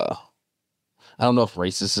 I don't know if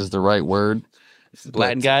racist is the right word.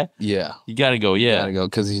 Latin guy? Yeah. You got to go, yeah. Gotta go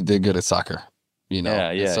because they're good at soccer, you know?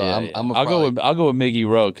 Yeah, yeah, So yeah, I'll go with Miggy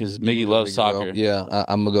Rowe because Miggy loves soccer. Rowe. Yeah,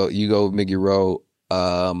 I'm going to go. You go with Miggy Rowe.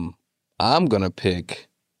 I'm going to pick.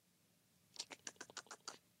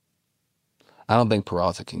 I don't think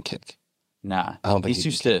Peralta can kick. Nah. I don't think he's too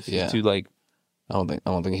stiff. Yeah. He's too like. I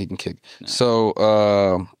don't think he can kick. No. So,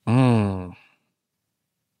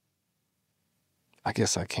 I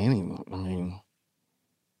guess I can't even. I mean,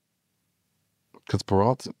 because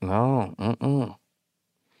Peralta, no,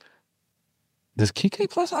 Does Kike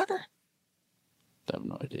play soccer? I have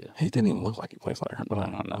no idea. He didn't even look like he plays soccer. But I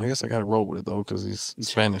don't know. I guess I got to roll with it though because he's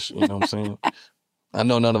Spanish. You know what I'm saying? I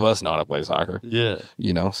know none of us know how to play soccer. Yeah.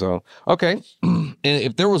 You know, so okay. And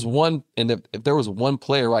if there was one, if there was one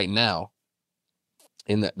player right now,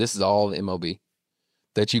 this is all the MLB,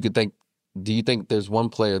 that you could think, do you think there's one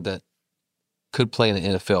player that could play in the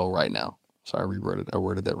NFL right now? Sorry, I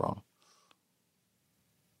worded that wrong.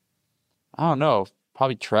 I don't know.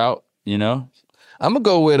 Probably Trout, you know? I'm gonna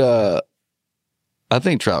go with I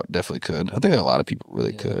think Trout definitely could. I think a lot of people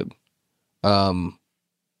really could.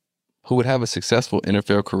 Who would have a successful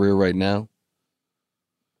NFL career right now?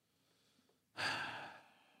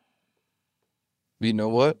 You know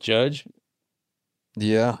what? Judge?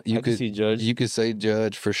 Yeah, I could see Judge. You could say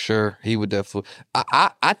Judge for sure. He would definitely.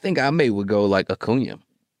 I think I would go like Acuna.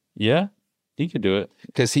 Yeah, he could do it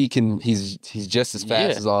because he can. He's just as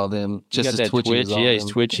fast as all of them. Just as twitchy. Twitch. As all Yeah, of he's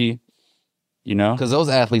them. twitchy. You know, because those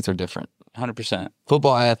athletes are different. 100%.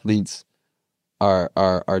 Football athletes are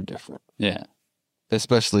different. Yeah,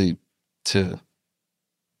 especially to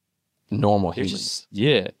normal humans.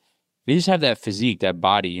 They just have that physique, that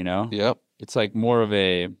body. You know. Yep. It's like more of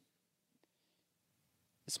a.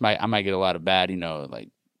 I might get a lot of bad, people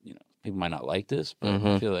might not like this, but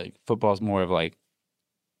I feel like football is more of like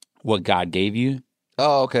what God gave you.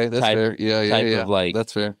 Oh, okay. That's fair. Yeah. Of like,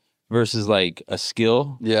 that's fair. Versus like a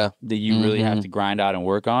skill that you really have to grind out and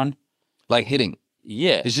work on. Like hitting.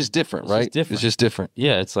 Yeah. It's just different, right? It's just different.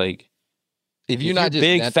 Yeah. It's like, if you're not just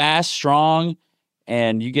big, fast, strong,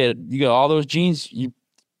 and you get all those genes,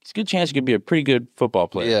 it's a good chance you could be a pretty good football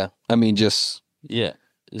player. Yeah. I mean, just. Yeah.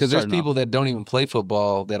 Because there's people that don't even play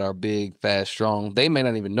football that are big, fast, strong. They may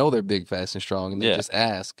not even know they're big, fast, and strong, and they just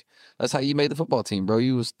ask. That's how you made the football team, bro.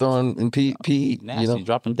 You was throwing in PE. Nasty,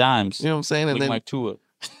 dropping dimes. You know what I'm saying? And then like Tua,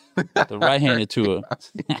 the right-handed Tua. All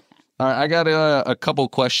right, I got a couple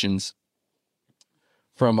questions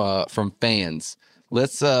from fans.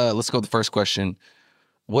 Let's go with the first question.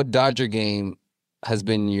 What Dodger game has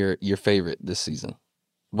been your favorite this season?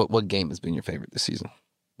 What game has been your favorite this season?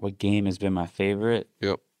 What game has been my favorite?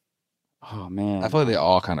 Yep. Oh, man. I feel like they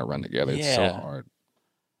all kind of run together. Yeah. It's so hard.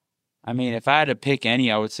 I mean, if I had to pick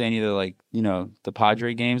any, I would say either like, the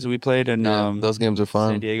Padre games that we played and those games are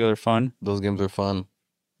fun. San Diego are fun. Those games are fun.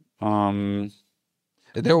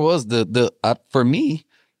 There was for me,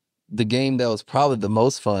 the game that was probably the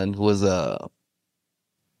most fun was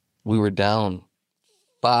we were down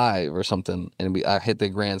 5 or something and I hit the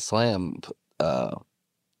grand slam.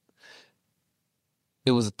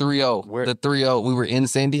 It was a 3-0. The 3-0. We were in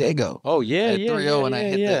San Diego. Oh, yeah, at 3-0, and I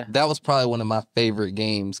hit that. That was probably one of my favorite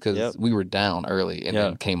games because we were down early and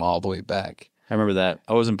then came all the way back. I remember that.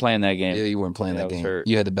 I wasn't playing that game. Yeah, you weren't playing that game. Hurt.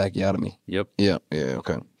 You had to back you out of me. Yep. Yeah,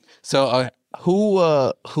 okay. So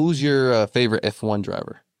who's your favorite F1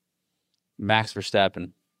 driver? Max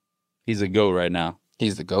Verstappen. He's a GOAT right now.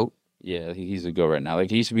 He's the GOAT? Yeah, he's a GOAT right now. Like,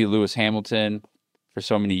 he used to be Lewis Hamilton for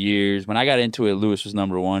so many years. When I got into it, Lewis was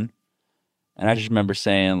number 1. And I just remember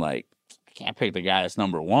saying, like, I can't pick the guy that's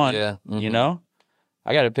number 1. Yeah. You know?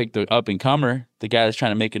 I got to pick the up-and-comer, the guy that's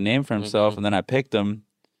trying to make a name for himself. And then I picked him,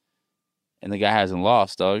 and the guy hasn't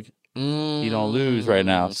lost, dog. He don't lose right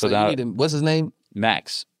now. So you now, need him. What's his name?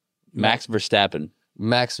 Max Verstappen.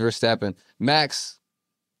 Max Verstappen. Max,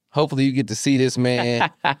 hopefully you get to see this, man.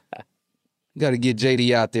 Got to get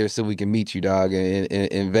JD out there so we can meet you, dog,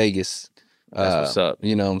 in Vegas. That's what's up.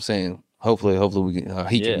 You know what I'm saying? Hopefully we can,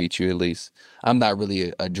 he can meet you at least. I'm not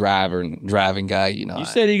really a driving guy, you know. You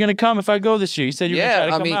said you're gonna come if I go this year. You said you're gonna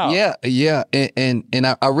try to come out. Yeah. And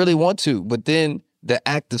I really want to, but then the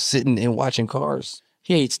act of sitting and watching cars.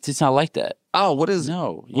 Yeah, it's not like that. Oh, what is?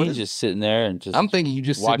 No, what you're is, just sitting there and just. I'm thinking you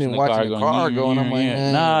just sitting and watching the car going. I'm like,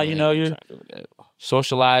 nah, you know, you're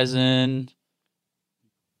socializing,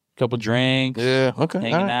 couple drinks, okay,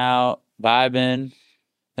 hanging out, vibing.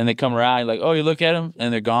 And they come around, you're like, oh, you look at them,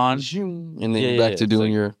 and they're gone. And then back to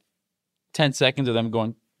doing your 10 seconds of them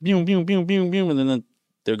going, boom, boom, boom, boom, boom, and then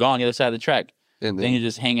they're gone the other side of the track. And then you're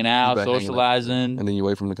just hanging out, socializing. And then you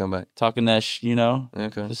wait for them to come back. Talking that,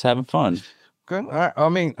 just having fun. Good. All right. I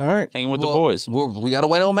mean, all right. Hanging with the boys. We got to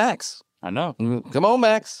wait on Max. I know. Come on,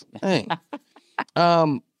 Max. Hey.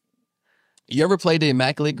 You ever played the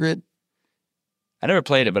Immaculate Grid? I never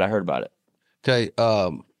played it, but I heard about it. Okay.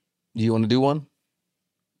 Do you want to do one?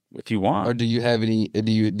 If you want. Or do you have any?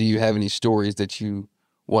 Do you have any stories that you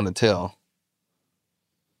want to tell?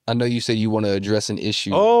 I know you said you want to address an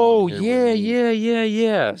issue. Oh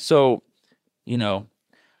yeah. So, I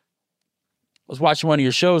was watching one of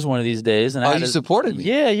your shows one of these days, and you supported me.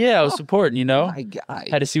 Yeah, I was supporting. My guy.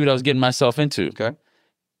 Had to see what I was getting myself into. Okay.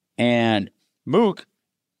 And Mook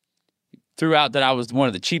threw out that I was one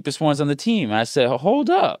of the cheapest ones on the team. I said, hold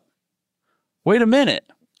up, wait a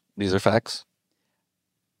minute. These are facts.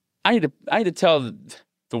 I need to tell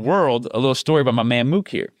the world a little story about my man Mook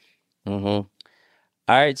here. Mm-hmm. All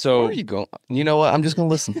right, so where are you going? You know what? I'm just gonna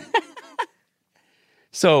listen.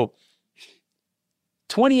 So,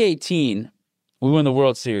 2018, we won the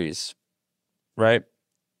World Series, right?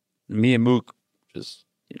 Me and Mook just,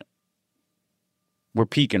 we're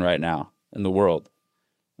peaking right now in the world.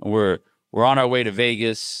 And we're on our way to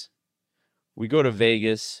Vegas. We go to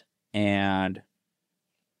Vegas and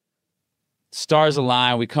stars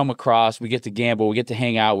align. We come across. We get to gamble. We get to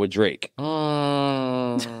hang out with Drake.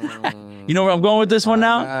 You know where I'm going with this one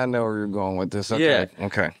now? I know where you're going with this. Okay. Yeah.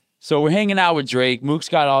 Okay. So we're hanging out with Drake. Mook's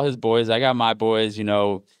got all his boys. I got my boys.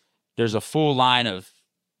 There's a full line of,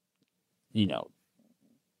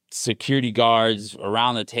 security guards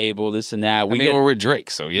around the table, this and that. We're with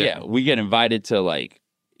Drake, so yeah. Yeah, we get invited to,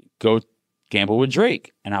 go gamble with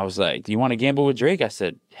Drake. And I was like, do you want to gamble with Drake? I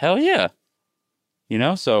said, hell yeah.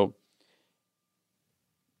 So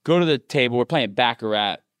go to the table. We're playing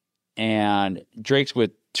Baccarat, and Drake's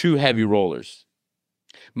with two heavy rollers.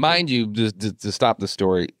 Mind you, just to stop the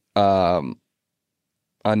story,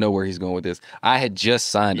 I know where he's going with this. I had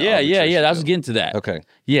just signed. Yeah. I was getting to that. Okay.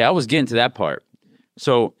 Yeah, I was getting to that part.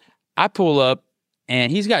 So I pull up,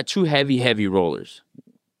 and he's got two heavy rollers.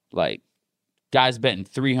 Guys betting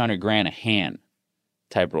 $300,000 a hand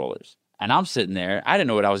type rollers. And I'm sitting there. I didn't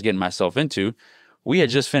know what I was getting myself into. We had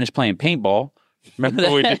just finished playing paintball. Remember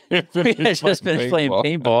that? We had just finished playing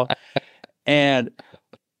paintball. And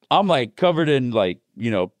I'm covered in little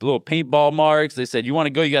paintball marks. They said, you want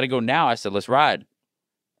to go? You got to go now. I said, let's ride.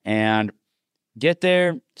 And get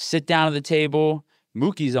there, sit down at the table.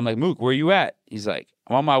 I'm like, Mook, where you at? He's like,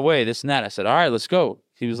 I'm on my way, this and that. I said, all right, let's go.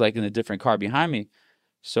 He was in a different car behind me.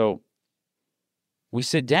 So we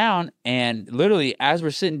sit down, and literally as we're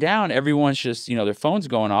sitting down, everyone's just, their phone's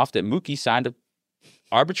going off that Mookie signed a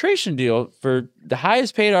arbitration deal for the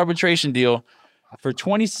highest paid arbitration deal for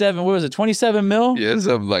 27 mil? Yeah,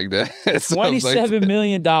 something like that. $27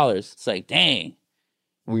 million. It's like, dang.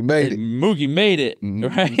 We made it. Mookie made it,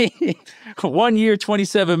 right? 1 year,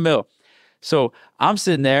 27 mil. So I'm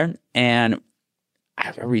sitting there, and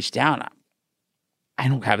I reached down. I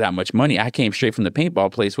don't have that much money. I came straight from the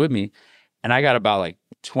paintball place with me, and I got about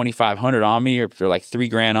 $2,500 on me, or for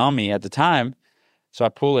 $3,000 on me at the time. So I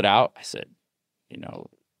pull it out. I said,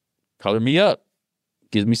 color me up.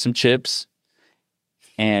 Gives me some chips.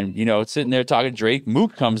 And, sitting there talking to Drake,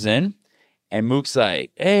 Mook comes in, and Mook's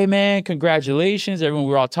like, hey, man, congratulations. Everyone,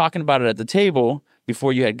 we were all talking about it at the table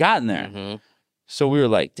before you had gotten there. Mm-hmm. So we were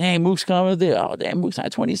like, dang, Mook's coming there. Oh, damn, Mook's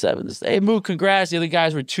not 27. Hey, Mook, congrats. The other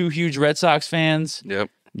guys were two huge Red Sox fans. Yep.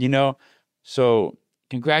 So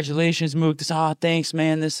congratulations, Mook. Thanks,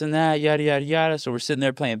 man, this and that, yada, yada, yada. So we're sitting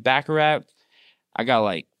there playing Baccarat. I got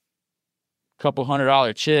a couple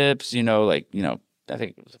 $100 chips, I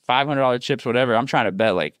think it was $500 chips, whatever. I'm trying to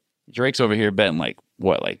bet Drake's over here betting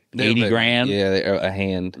 80 grand? Yeah, a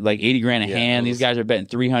hand. 80 grand a hand. These guys are betting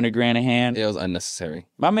 300 grand a hand. It was unnecessary.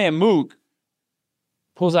 My man Mook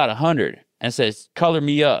pulls out 100 and says, color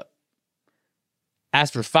me up.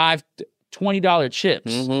 asked for 5 $20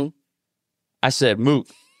 chips. Mm-hmm. I said, Mook,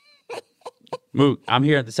 I'm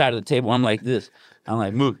here at the side of the table. I'm like this. I'm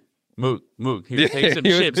like, Mook, here, take some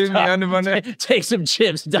chips, dog. Take some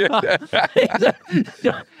chips, dog.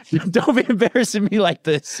 Don't be embarrassing me like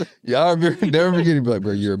this. Yeah, I'll never forget you. Like,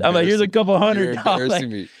 bro, you're I'm like, here's a couple hundred, You're dog. embarrassing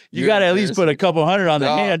Like, me. You got to at least put a couple hundred on the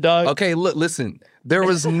hand, dog. Okay, look, listen. There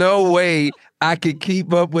was no way I could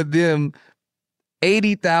keep up with them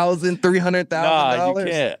 $80,000, $300,000. Nah, you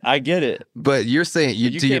can't. I get it. But you're saying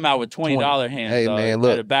You came out with $20 hands, Hey, dog, man,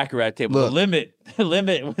 look. at a baccarat table. Look. The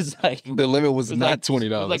limit was like the limit was not like, $20.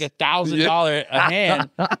 It was like $1,000 a hand,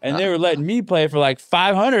 and they were letting me play for like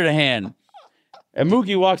 $500 a hand. And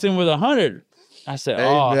Mookie walks in with 100. I said, Hey,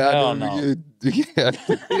 "Oh, man, hell no!" Yeah,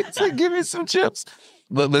 so give me some chips.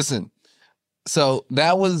 But listen, so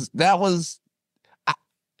that was.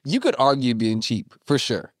 You could argue being cheap for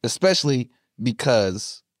sure, especially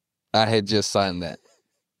because I had just signed that.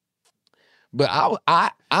 But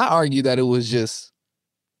I argue that it was just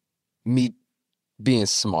me being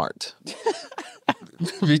smart.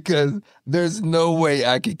 Because there's no way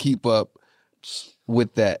I could keep up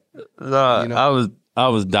with that. I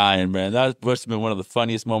was dying, man. That must have been one of the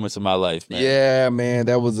funniest moments of my life, man. Yeah, man,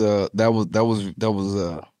 that was a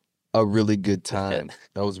really good time.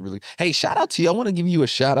 That was really. Hey, shout out to you. I want to give you a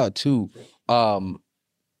shout out too.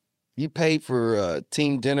 You paid for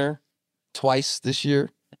team dinner twice this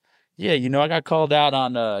year. Yeah, I got called out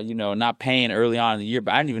on not paying early on in the year,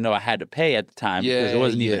 but I didn't even know I had to pay at the time because it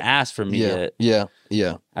wasn't even asked for me yet. Yeah.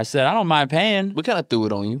 I said, I don't mind paying. We kind of threw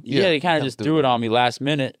it on you. Yeah, they kind of just threw it on me last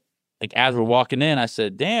minute. Like as we're walking in, I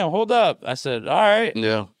said, "Damn, hold up." I said, "All right."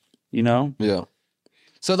 Yeah. Yeah.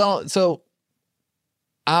 So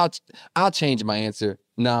I'll change my answer.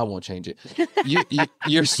 No, I won't change it.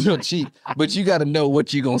 You're still cheap, but you got to know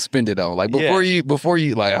what you're gonna spend it on. Like before you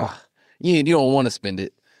like, you don't want to spend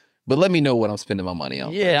it, but let me know what I'm spending my money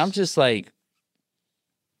on. Yeah, I'm just like,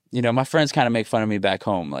 my friends kind of make fun of me back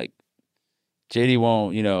home. Like, JD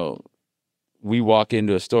won't, we walk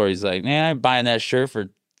into a store, he's like, "Man, I'm buying that shirt for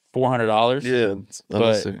 $400. Yeah,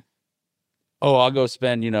 but I'll go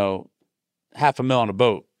spend $500,000 on a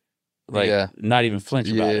boat." Like, not even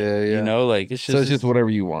flinch about it. Like it's just. So it's just whatever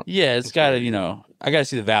you want. Yeah, it's got to. I got to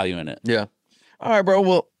see the value in it. Yeah. All right, bro.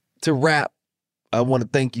 Well, to wrap, I want to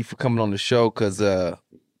thank you for coming on the show because it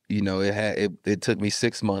took me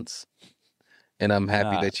 6 months, and I'm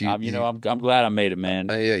happy that you. I'm glad I made it, man.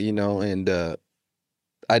 And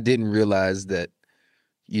I didn't realize that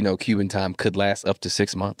Cuban time could last up to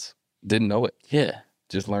 6 months. Didn't know it. Yeah.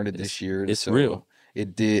 Just learned it this year. It's real.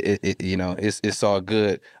 It did. It's all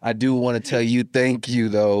good. I do want to tell you thank you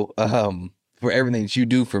though for everything that you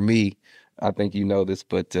do for me. I think you know this,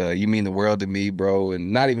 but you mean the world to me, bro.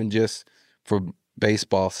 And not even just for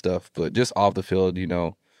baseball stuff, but just off the field.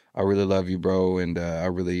 I really love you, bro, and I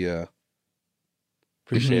really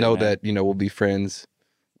appreciate know it, man. that we'll be friends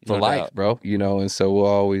for life, bro. And so we'll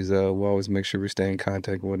always make sure we stay in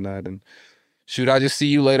contact and whatnot. And shoot, I'll just see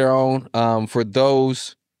you later on. For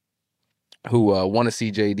those who want to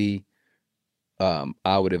see JD,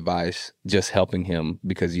 I would advise just helping him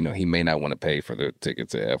because he may not want to pay for the ticket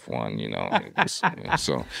to F1.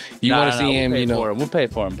 So you want to see him, we'll pay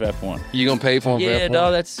for him for F1. You gonna pay for him? Yeah, for F1?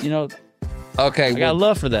 no, that's Okay, I got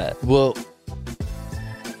love for that. Well,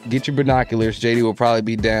 get your binoculars. JD will probably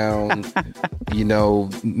be down,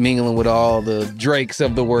 mingling with all the Drakes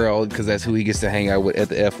of the world because that's who he gets to hang out with at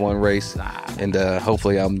the F1 race. And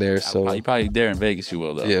hopefully I'm there. So you probably there in Vegas. You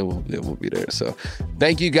will though. Yeah, we'll be there. So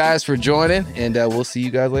thank you guys for joining, and we'll see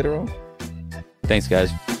you guys later on. Thanks,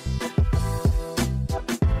 guys.